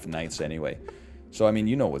killing enough knights anyway. So, I mean,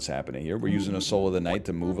 you know what's happening here. We're using a Soul of the Knight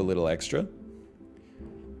to move a little extra.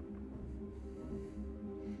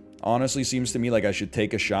 Honestly, seems to me like I should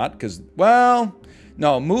take a shot, because, well,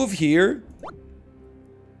 no, move here.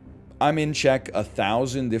 I'm in check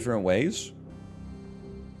 1,000 different ways.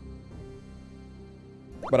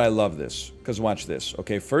 But I love this, because watch this.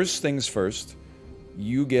 Okay, first things first.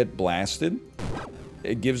 You get blasted.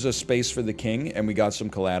 It gives us space for the king, and we got some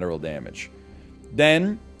collateral damage.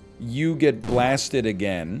 Then, you get blasted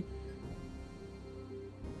again.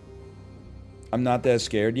 I'm not that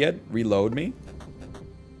scared yet. Reload me.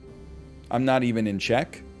 I'm not even in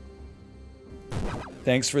check.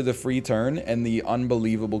 Thanks for the free turn and the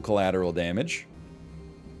unbelievable collateral damage.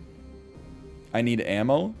 I need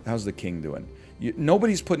ammo. How's the king doing?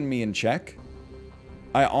 Nobody's putting me in check.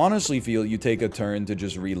 I honestly feel you take a turn to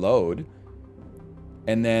just reload.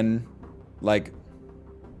 And then, like,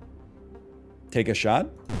 take a shot?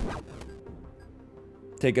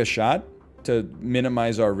 Take a shot to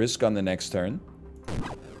minimize our risk on the next turn.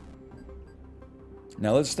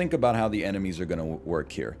 Now let's think about how the enemies are going to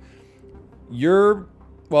work here. You're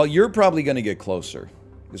probably going to get closer,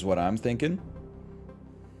 is what I'm thinking.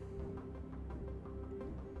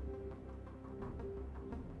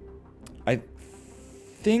 I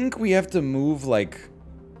think we have to move, like...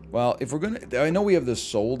 Well, if we're going to... I know we have the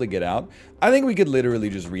soul to get out. I think we could literally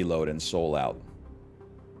just reload and soul out.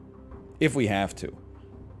 If we have to.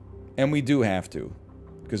 And we do have to.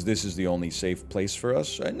 Because this is the only safe place for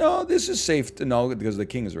us. No, this is safe to know because the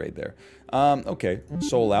king is right there. Okay.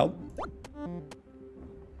 Soul out.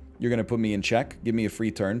 You're going to put me in check. Give me a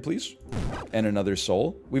free turn, please. And another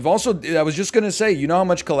soul. We've also... I was just going to say, you know how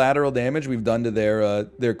much collateral damage we've done to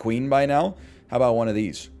their queen by now? How about one of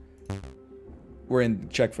these? We're in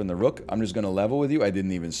check from the rook. I'm just going to level with you. I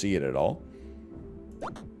didn't even see it at all.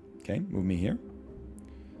 Okay, move me here.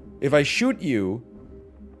 If I shoot you...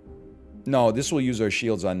 No, this will use our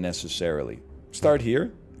shields unnecessarily. Start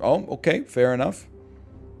here. Oh, okay, fair enough.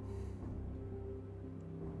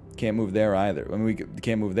 Can't move there either. I mean, we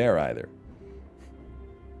can't move there either.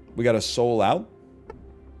 We got a soul out.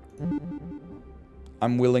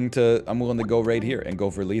 I'm willing to go right here and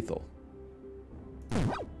go for lethal.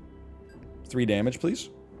 3 damage, please.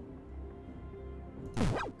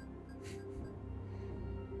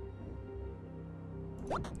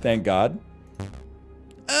 Thank God.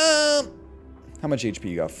 How much HP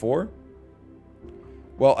you got? 4?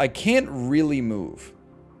 Well, I can't really move.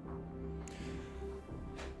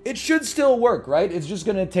 It should still work, right? It's just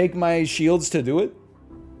gonna take my shields to do it.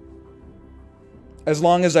 As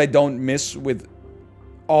long as I don't miss with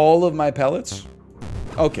all of my pellets.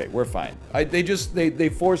 Okay, we're fine. They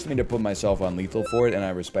forced me to put myself on lethal for it, and I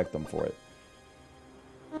respect them for it.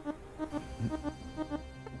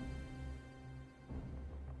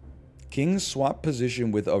 King swap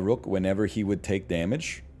position with a rook whenever he would take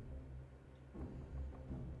damage.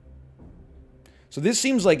 So this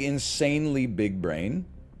seems like insanely big brain.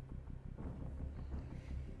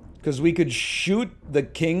 Because we could shoot the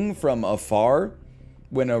king from afar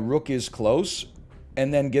when a rook is close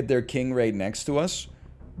and then get their king right next to us.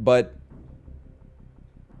 But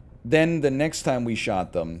then the next time we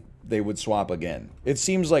shot them, they would swap again. It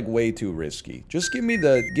seems like way too risky. Just give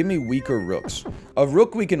me weaker rooks. A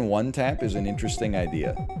rook we can one-tap is an interesting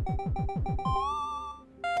idea.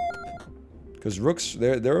 Because rooks,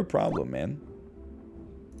 they're a problem, man.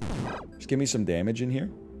 Just give me some damage in here.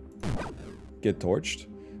 Get torched.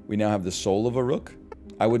 We now have the soul of a rook.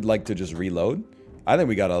 I would like to just reload. I think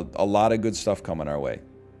we got a lot of good stuff coming our way.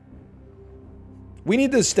 We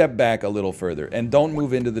need to step back a little further and don't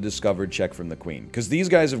move into the discovered check from the queen. Because these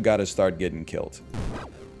guys have got to start getting killed.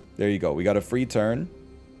 There you go. We got a free turn.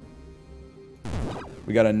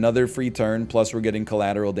 We got another free turn. Plus we're getting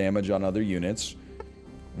collateral damage on other units.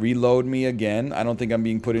 Reload me again. I don't think I'm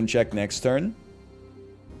being put in check next turn.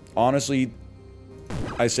 Honestly,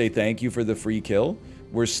 I say thank you for the free kill.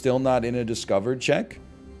 We're still not in a discovered check.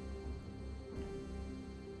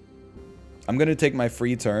 I'm going to take my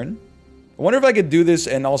free turn. I wonder if I could do this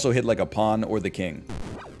and also hit like a pawn or the king.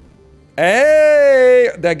 Hey!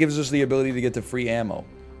 That gives us the ability to get to free ammo.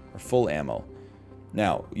 Or full ammo.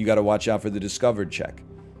 Now, you got to watch out for the discovered check.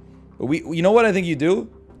 But you know what I think you do?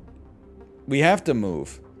 We have to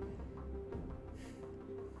move.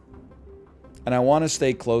 And I want to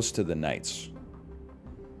stay close to the knights.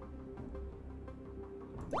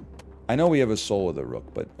 I know we have a soul with a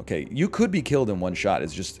rook, but okay. You could be killed in one shot.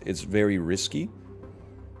 It's very risky.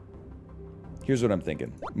 Here's what I'm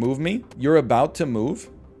thinking. Move me. You're about to move.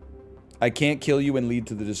 I can't kill you and lead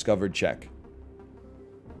to the discovered check.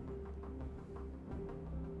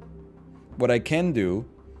 What I can do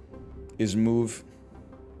is move.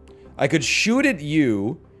 I could shoot at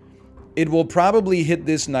you. It will probably hit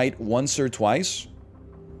this knight once or twice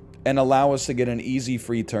and allow us to get an easy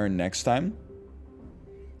free turn next time.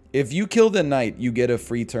 If you kill the knight, you get a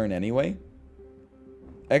free turn anyway.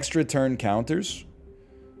 Extra turn counters.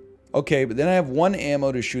 Okay, but then I have 1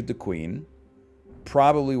 ammo to shoot the queen.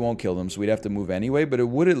 Probably won't kill them, so we'd have to move anyway, but it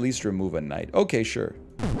would at least remove a knight. Okay, sure.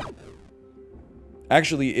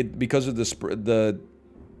 Actually, because of the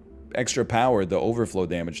extra power, the overflow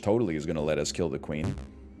damage totally is going to let us kill the queen.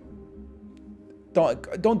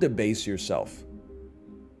 Don't debase yourself.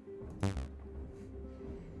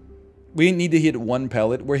 We need to hit 1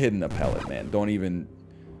 pellet. We're hitting a pellet, man. Don't even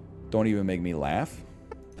make me laugh.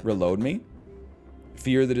 Reload me.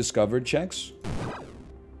 Fear the discovered checks.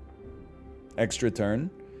 Extra turn.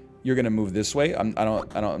 You're gonna move this way. I'm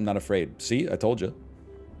not afraid. See, I told you.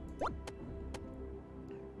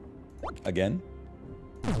 Again.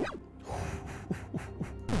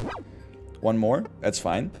 One more. That's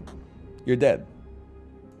fine. You're dead.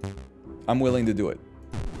 I'm willing to do it.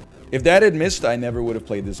 If that had missed, I never would have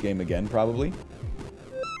played this game again, probably.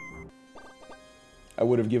 I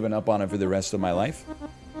would have given up on it for the rest of my life.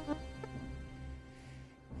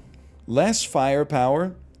 Less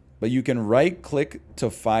firepower, but you can right-click to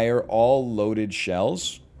fire all loaded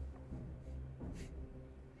shells.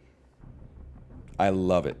 I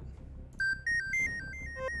love it.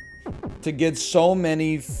 To get so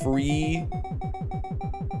many free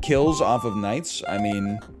kills off of knights, I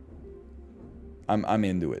mean, I'm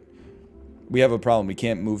into it. We have a problem. We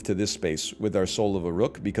can't move to this space with our soul of a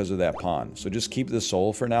rook because of that pawn. So just keep the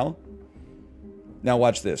soul for now. Now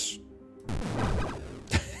watch this.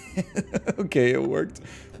 Okay, it worked.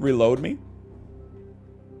 Reload me.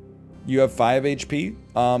 You have 5 HP.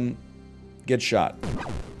 Get shot.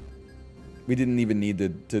 We didn't even need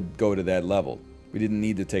to go to that level. We didn't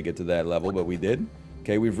need to take it to that level, but we did.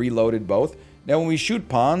 Okay, we've reloaded both. Now when we shoot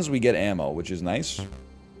pawns, we get ammo, which is nice.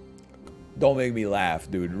 Don't make me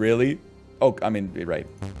laugh, dude. Really? Oh, I mean, right.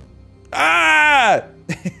 Ah!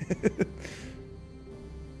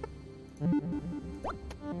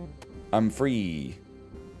 I'm free.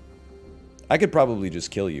 I could probably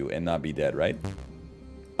just kill you and not be dead, right?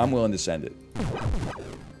 I'm willing to send it.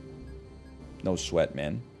 No sweat,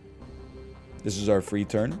 man. This is our free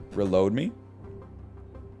turn. Reload me.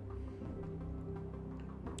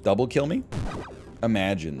 Double kill me?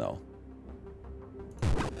 Imagine, though.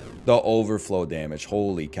 The overflow damage.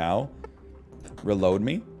 Holy cow. Reload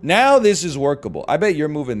me. Now this is workable. I bet you're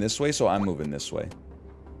moving this way, so I'm moving this way.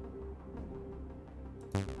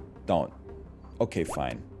 Don't. Okay,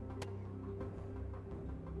 fine.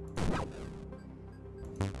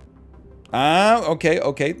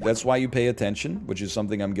 Okay. That's why you pay attention, which is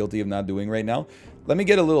something I'm guilty of not doing right now. Let me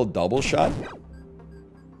get a little double shot.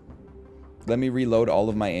 Let me reload all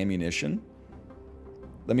of my ammunition.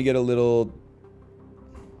 Let me get a little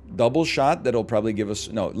double shot that'll probably give us...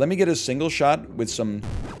 No, let me get a single shot with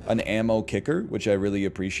an ammo kicker, which I really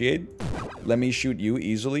appreciate. Let me shoot you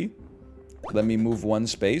easily. Let me move one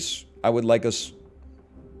space. I would like us...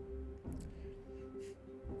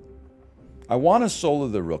 I want a soul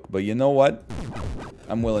of the rook, but you know what?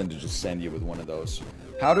 I'm willing to just send you with one of those.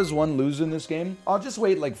 How does one lose in this game? I'll just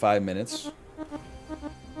wait like 5 minutes.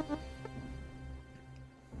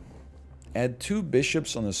 Add 2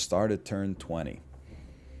 bishops on the start of turn 20.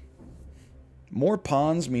 More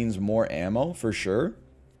pawns means more ammo, for sure.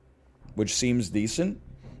 Which seems decent.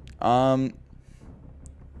 But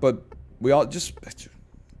we all just...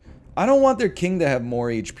 I don't want their king to have more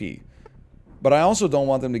HP. But I also don't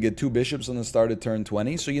want them to get 2 bishops on the start of turn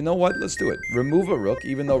 20. So you know what? Let's do it. Remove a rook,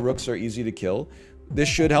 even though rooks are easy to kill. This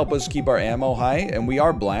should help us keep our ammo high, and we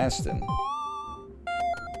are blasting.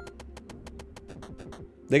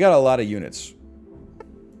 They got a lot of units.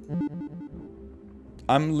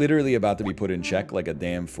 I'm literally about to be put in check like a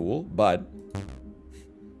damn fool, but...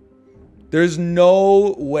 There's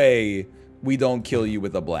no way we don't kill you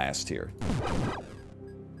with a blast here.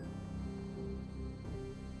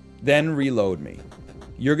 Then reload me.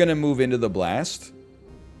 You're gonna move into the blast.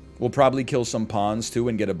 We'll probably kill some pawns too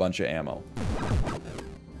and get a bunch of ammo.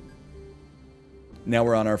 Now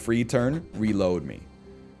we're on our free turn. Reload me.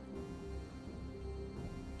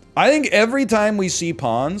 I think every time we see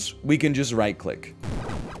pawns, we can just right-click.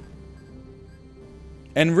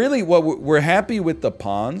 And really, what we're happy with the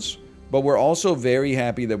pawns, but we're also very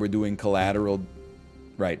happy that we're doing collateral...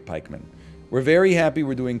 Right, pikemen. We're very happy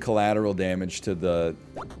we're doing collateral damage to the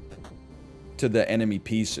enemy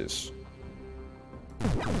pieces.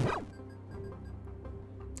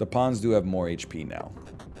 The pawns do have more HP now.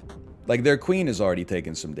 Like, their queen has already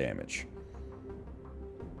taken some damage.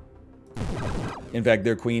 In fact,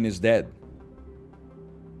 their queen is dead.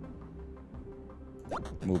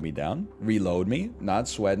 Move me down. Reload me. Not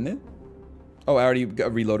sweating it. Oh, I already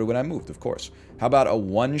got reloaded when I moved, of course. How about a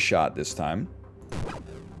one-shot this time?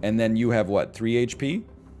 And then you have, what, 3 HP?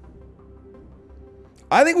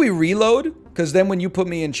 I think we reload, because then when you put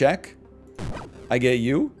me in check, I get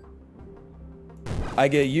you. I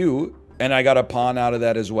get you, and I got a pawn out of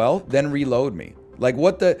that as well. Then reload me. Like,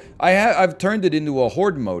 what the... I've turned it into a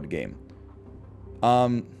horde mode game.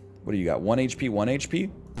 What do you got? 1 HP, 1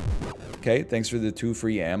 HP? Okay, thanks for the 2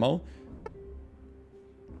 free ammo.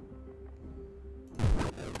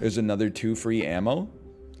 There's another 2 free ammo.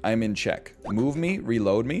 I'm in check. Move me,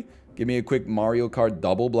 reload me. Give me a quick Mario Kart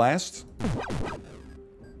double blast.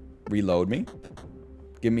 Reload me.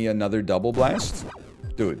 Give me another double blast.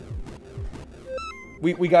 Dude.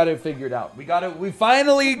 We got it figured out. We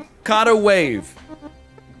finally caught a wave.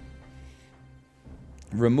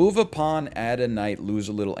 Remove a pawn, add a knight, lose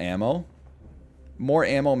a little ammo. More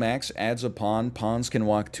ammo max adds a pawn. Pawns can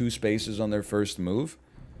walk 2 spaces on their first move.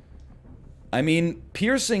 I mean,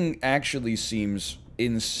 piercing actually seems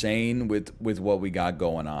insane with what we got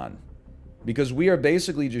going on. Because we are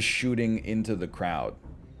basically just shooting into the crowd.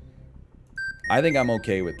 I think I'm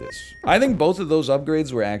okay with this. I think both of those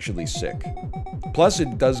upgrades were actually sick. Plus,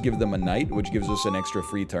 it does give them a knight, which gives us an extra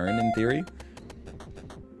free turn in theory.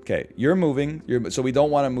 Okay, you're moving. So we don't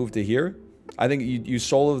want to move to here. I think you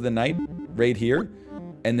soul of the knight right here,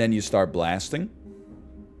 and then you start blasting.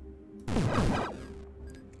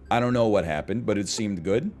 I don't know what happened, but it seemed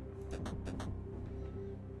good.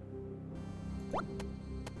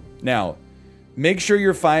 Now, make sure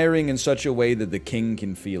you're firing in such a way that the king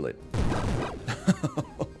can feel it.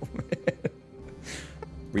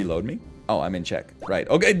 Reload me? Oh, I'm in check. Right.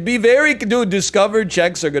 Okay, be very... Dude, discovered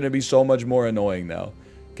checks are going to be so much more annoying now.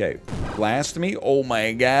 Okay, blast me. Oh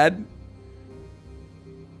my god.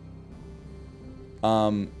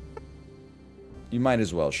 You might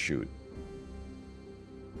as well shoot.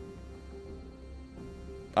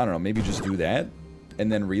 I don't know, maybe just do that and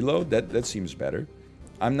then reload. That seems better.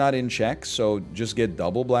 I'm not in check, so just get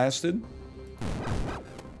double blasted.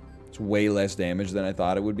 It's way less damage than I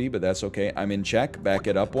thought it would be, but that's okay. I'm in check. Back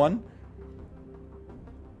it up one.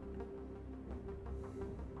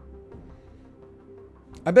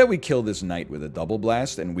 I bet we kill this knight with a double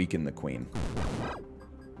blast and weaken the queen.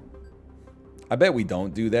 I bet we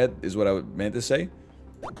don't do that, is what I meant to say.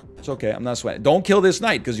 It's okay, I'm not sweating. Don't kill this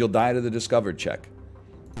knight, because you'll die to the discovered check.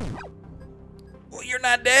 Well, you're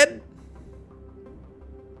not dead?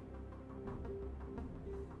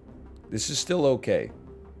 This is still okay.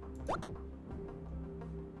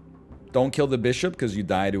 Don't kill the bishop, because you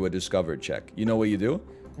die to a discovered check. You know what you do?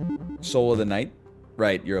 Soul of the knight.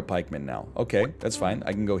 Right, you're a pikeman now. Okay, that's fine.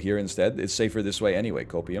 I can go here instead. It's safer this way anyway,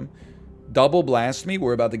 Copium. Double blast me.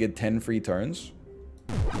 We're about to get 10 free turns.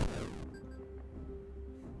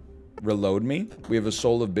 Reload me. We have a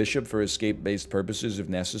soul of bishop for escape-based purposes if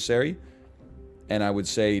necessary. And I would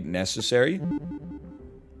say necessary.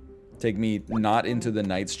 Take me not into the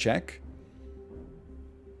knight's check.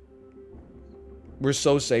 We're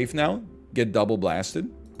so safe now. Get double blasted.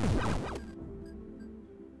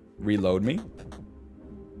 Reload me.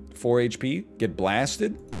 4 HP. Get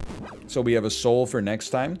blasted. So we have a soul for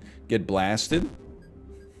next time. Get blasted.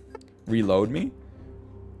 Reload me.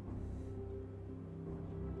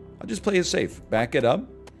 I'll just play it safe. Back it up.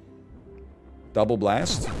 Double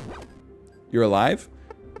blast. You're alive.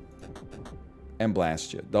 And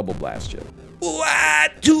blast you. Double blast you.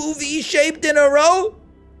 What? 2 V-shaped in a row?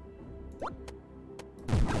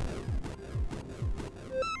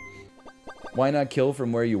 Why not kill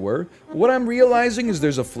from where you were? What I'm realizing is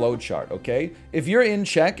there's a flow chart, okay? If you're in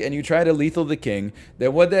check and you try to lethal the king,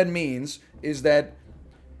 then what that means is that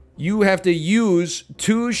you have to use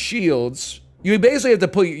 2 shields. You basically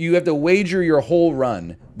have to wager your whole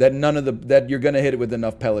run that that you're gonna hit it with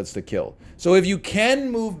enough pellets to kill. So if you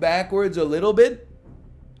can move backwards a little bit,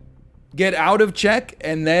 get out of check,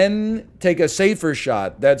 and then take a safer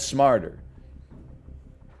shot, that's smarter.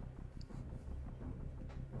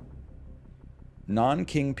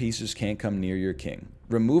 Non-king pieces can't come near your king.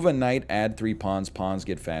 Remove a knight, add 3 pawns. Pawns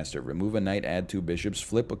get faster. Remove a knight, add 2 bishops.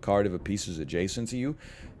 Flip a card if a piece is adjacent to you.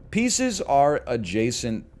 Pieces are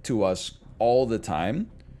adjacent to us all the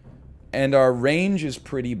time. And our range is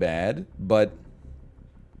pretty bad, but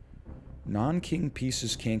non-king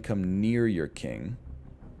pieces can't come near your king.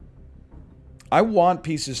 I want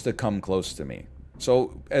pieces to come close to me.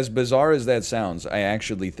 So, as bizarre as that sounds, I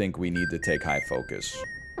actually think we need to take high focus.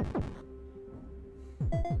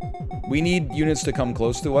 We need units to come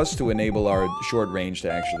close to us to enable our short range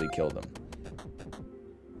to actually kill them.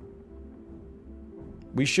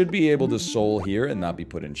 We should be able to soul here and not be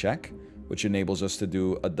put in check, which enables us to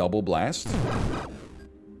do a double blast.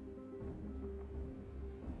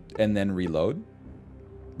 And then reload,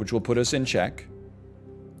 which will put us in check.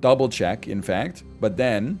 Double check, in fact, but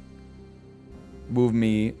then move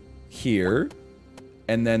me here.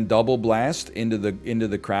 And then double blast into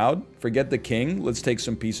the crowd. Forget the king. Let's take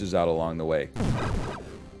some pieces out along the way.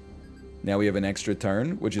 Now we have an extra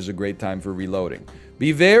turn, which is a great time for reloading.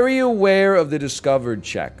 Be very aware of the discovered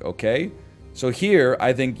check, okay? So here,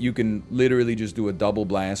 I think you can literally just do a double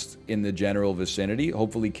blast in the general vicinity.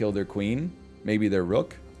 Hopefully kill their queen. Maybe their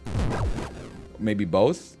rook. Maybe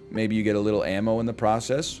both. Maybe you get a little ammo in the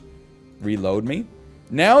process. Reload me.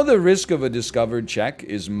 Now the risk of a discovered check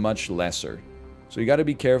is much lesser. So you got to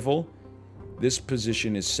be careful. This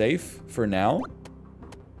position is safe for now.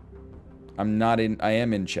 I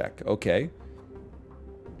am in check. Okay.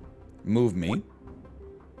 Move me.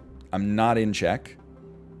 I'm not in check.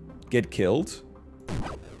 Get killed.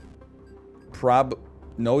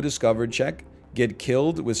 No discovered check. Get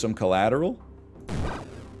killed with some collateral.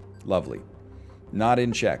 Lovely. Not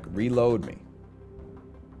in check. Reload me.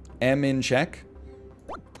 Am in check.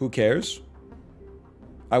 Who cares?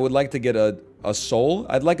 I would like to get a soul.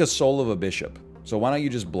 I'd like a soul of a bishop. So why don't you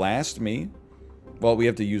just blast me? Well, we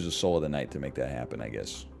have to use a soul of the knight to make that happen, I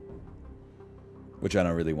guess. Which I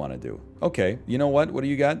don't really want to do. Okay, you know what? What do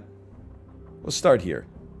you got? Let's start here.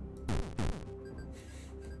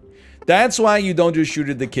 That's why you don't just shoot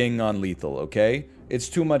at the king on lethal, okay? It's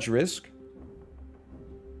too much risk.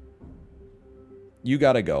 You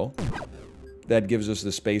gotta go. That gives us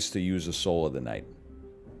the space to use a soul of the knight.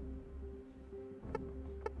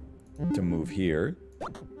 To move here.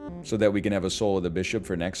 So that we can have a soul of the bishop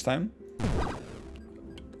for next time.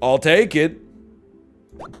 I'll take it.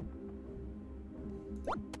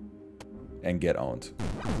 And get owned.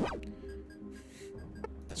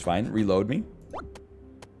 It's fine. Reload me.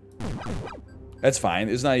 That's fine.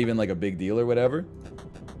 It's not even like a big deal or whatever.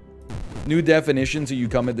 New definition to you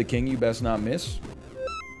come at the king you best not miss.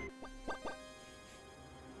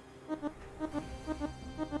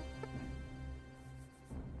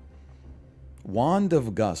 Wand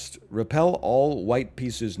of Gust. Repel all white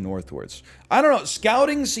pieces northwards. I don't know.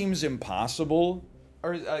 Scouting seems impossible.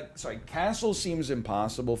 Or, sorry, castle seems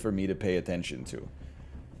impossible for me to pay attention to.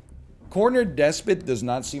 Cornered Despot does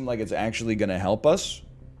not seem like it's actually going to help us.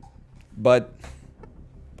 But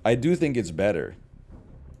I do think it's better.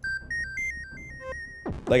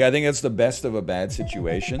 Like, I think it's the best of a bad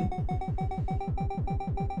situation.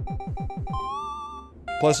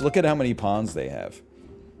 Plus, look at how many pawns they have.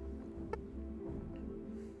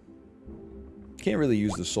 Can't really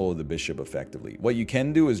use the soul of the bishop effectively. What you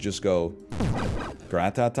can do is just go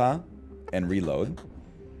gratata and reload.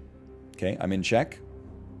 Okay, I'm in check.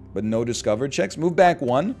 But no discovered checks. Move back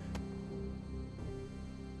one.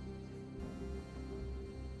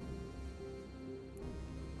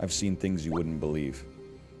 I've seen things you wouldn't believe.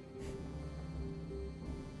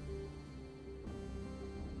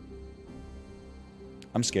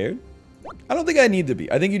 I'm scared. I don't think I need to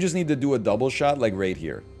be. I think you just need to do a double shot like right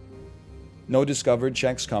here. No discovered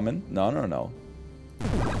checks coming. No, no, no.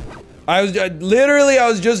 I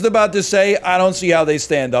was just about to say, I don't see how they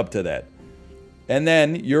stand up to that. And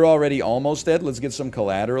then, you're already almost dead. Let's get some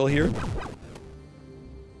collateral here.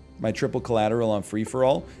 My triple collateral on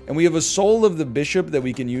free-for-all. And we have a soul of the bishop that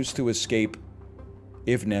we can use to escape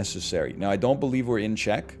if necessary. Now, I don't believe we're in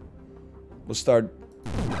check. We'll start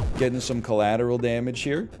getting some collateral damage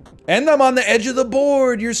here. And I'm on the edge of the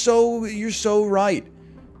board! You're so right.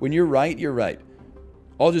 When you're right, you're right.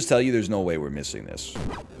 I'll just tell you there's no way we're missing this.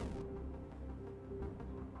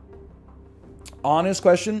 Honest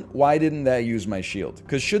question, why didn't that use my shield?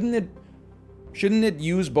 Because shouldn't it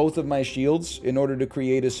use both of my shields in order to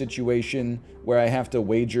create a situation where I have to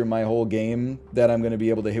wager my whole game that I'm going to be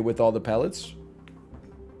able to hit with all the pellets?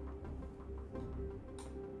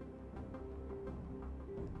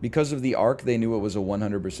 Because of the arc, they knew it was a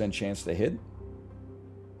 100% chance to hit.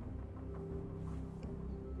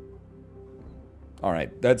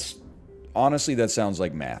 Alright, that's... Honestly, that sounds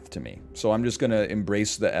like math to me. So I'm just going to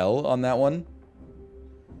embrace the L on that one.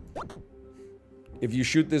 If you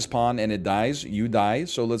shoot this pawn and it dies, you die.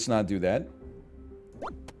 So let's not do that.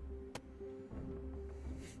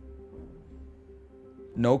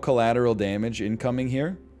 No collateral damage incoming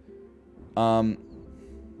here. I'd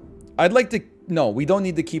like to... No, we don't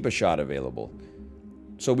need to keep a shot available.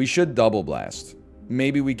 So we should double blast.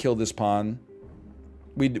 Maybe we kill this pawn.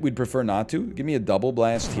 We'd prefer not to. Give me a double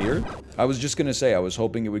blast here. I was just going to say, I was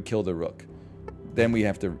hoping it would kill the rook. Then we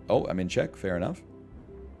have to... Oh, I'm in check. Fair enough.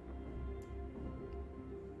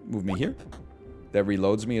 Move me here. That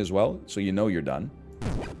reloads me as well, so you know you're done.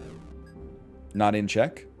 Not in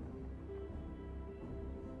check.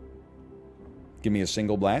 Give me a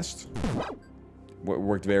single blast.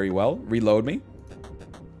 Worked very well. Reload me.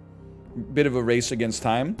 Bit of a race against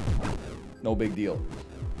time. No big deal.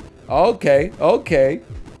 Okay, okay.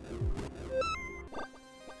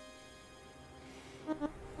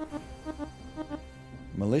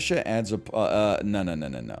 Militia adds a... no.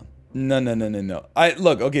 No.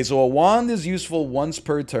 Look, okay, so a wand is useful once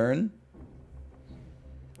per turn.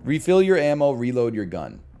 Refill your ammo, reload your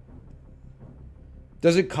gun.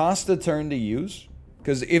 Does it cost a turn to use?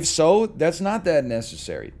 Because if so, that's not that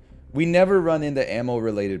necessary. We never run into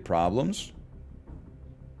ammo-related problems.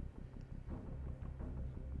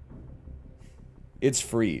 It's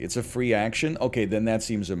free. It's a free action. Okay, then that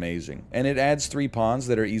seems amazing. And it adds 3 pawns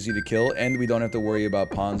that are easy to kill, and we don't have to worry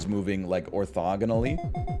about pawns moving, like, orthogonally.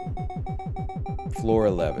 Floor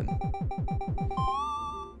 11.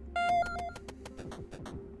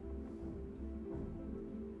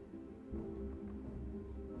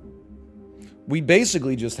 We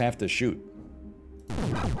basically just have to shoot.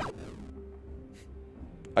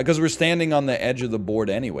 Because we're standing on the edge of the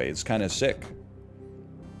board anyway. It's kind of sick.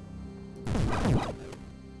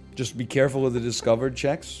 Just be careful of the discovered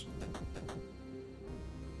checks.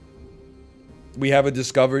 We have a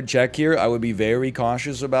discovered check here. I would be very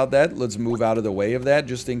cautious about that. Let's move out of the way of that,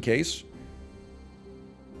 just in case.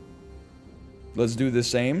 Let's do the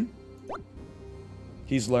same.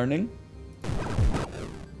 He's learning.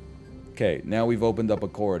 Okay, now we've opened up a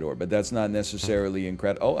corridor, but that's not necessarily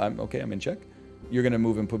incredible. Oh, I'm in check. You're gonna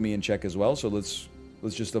move and put me in check as well, so let's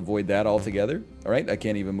just avoid that altogether. All right, I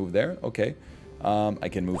can't even move there. Okay. I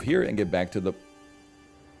can move here and get back to the...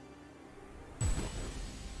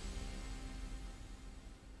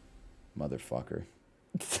 Motherfucker.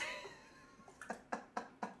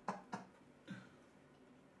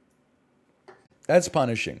 That's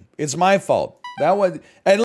punishing. It's my fault. That was... And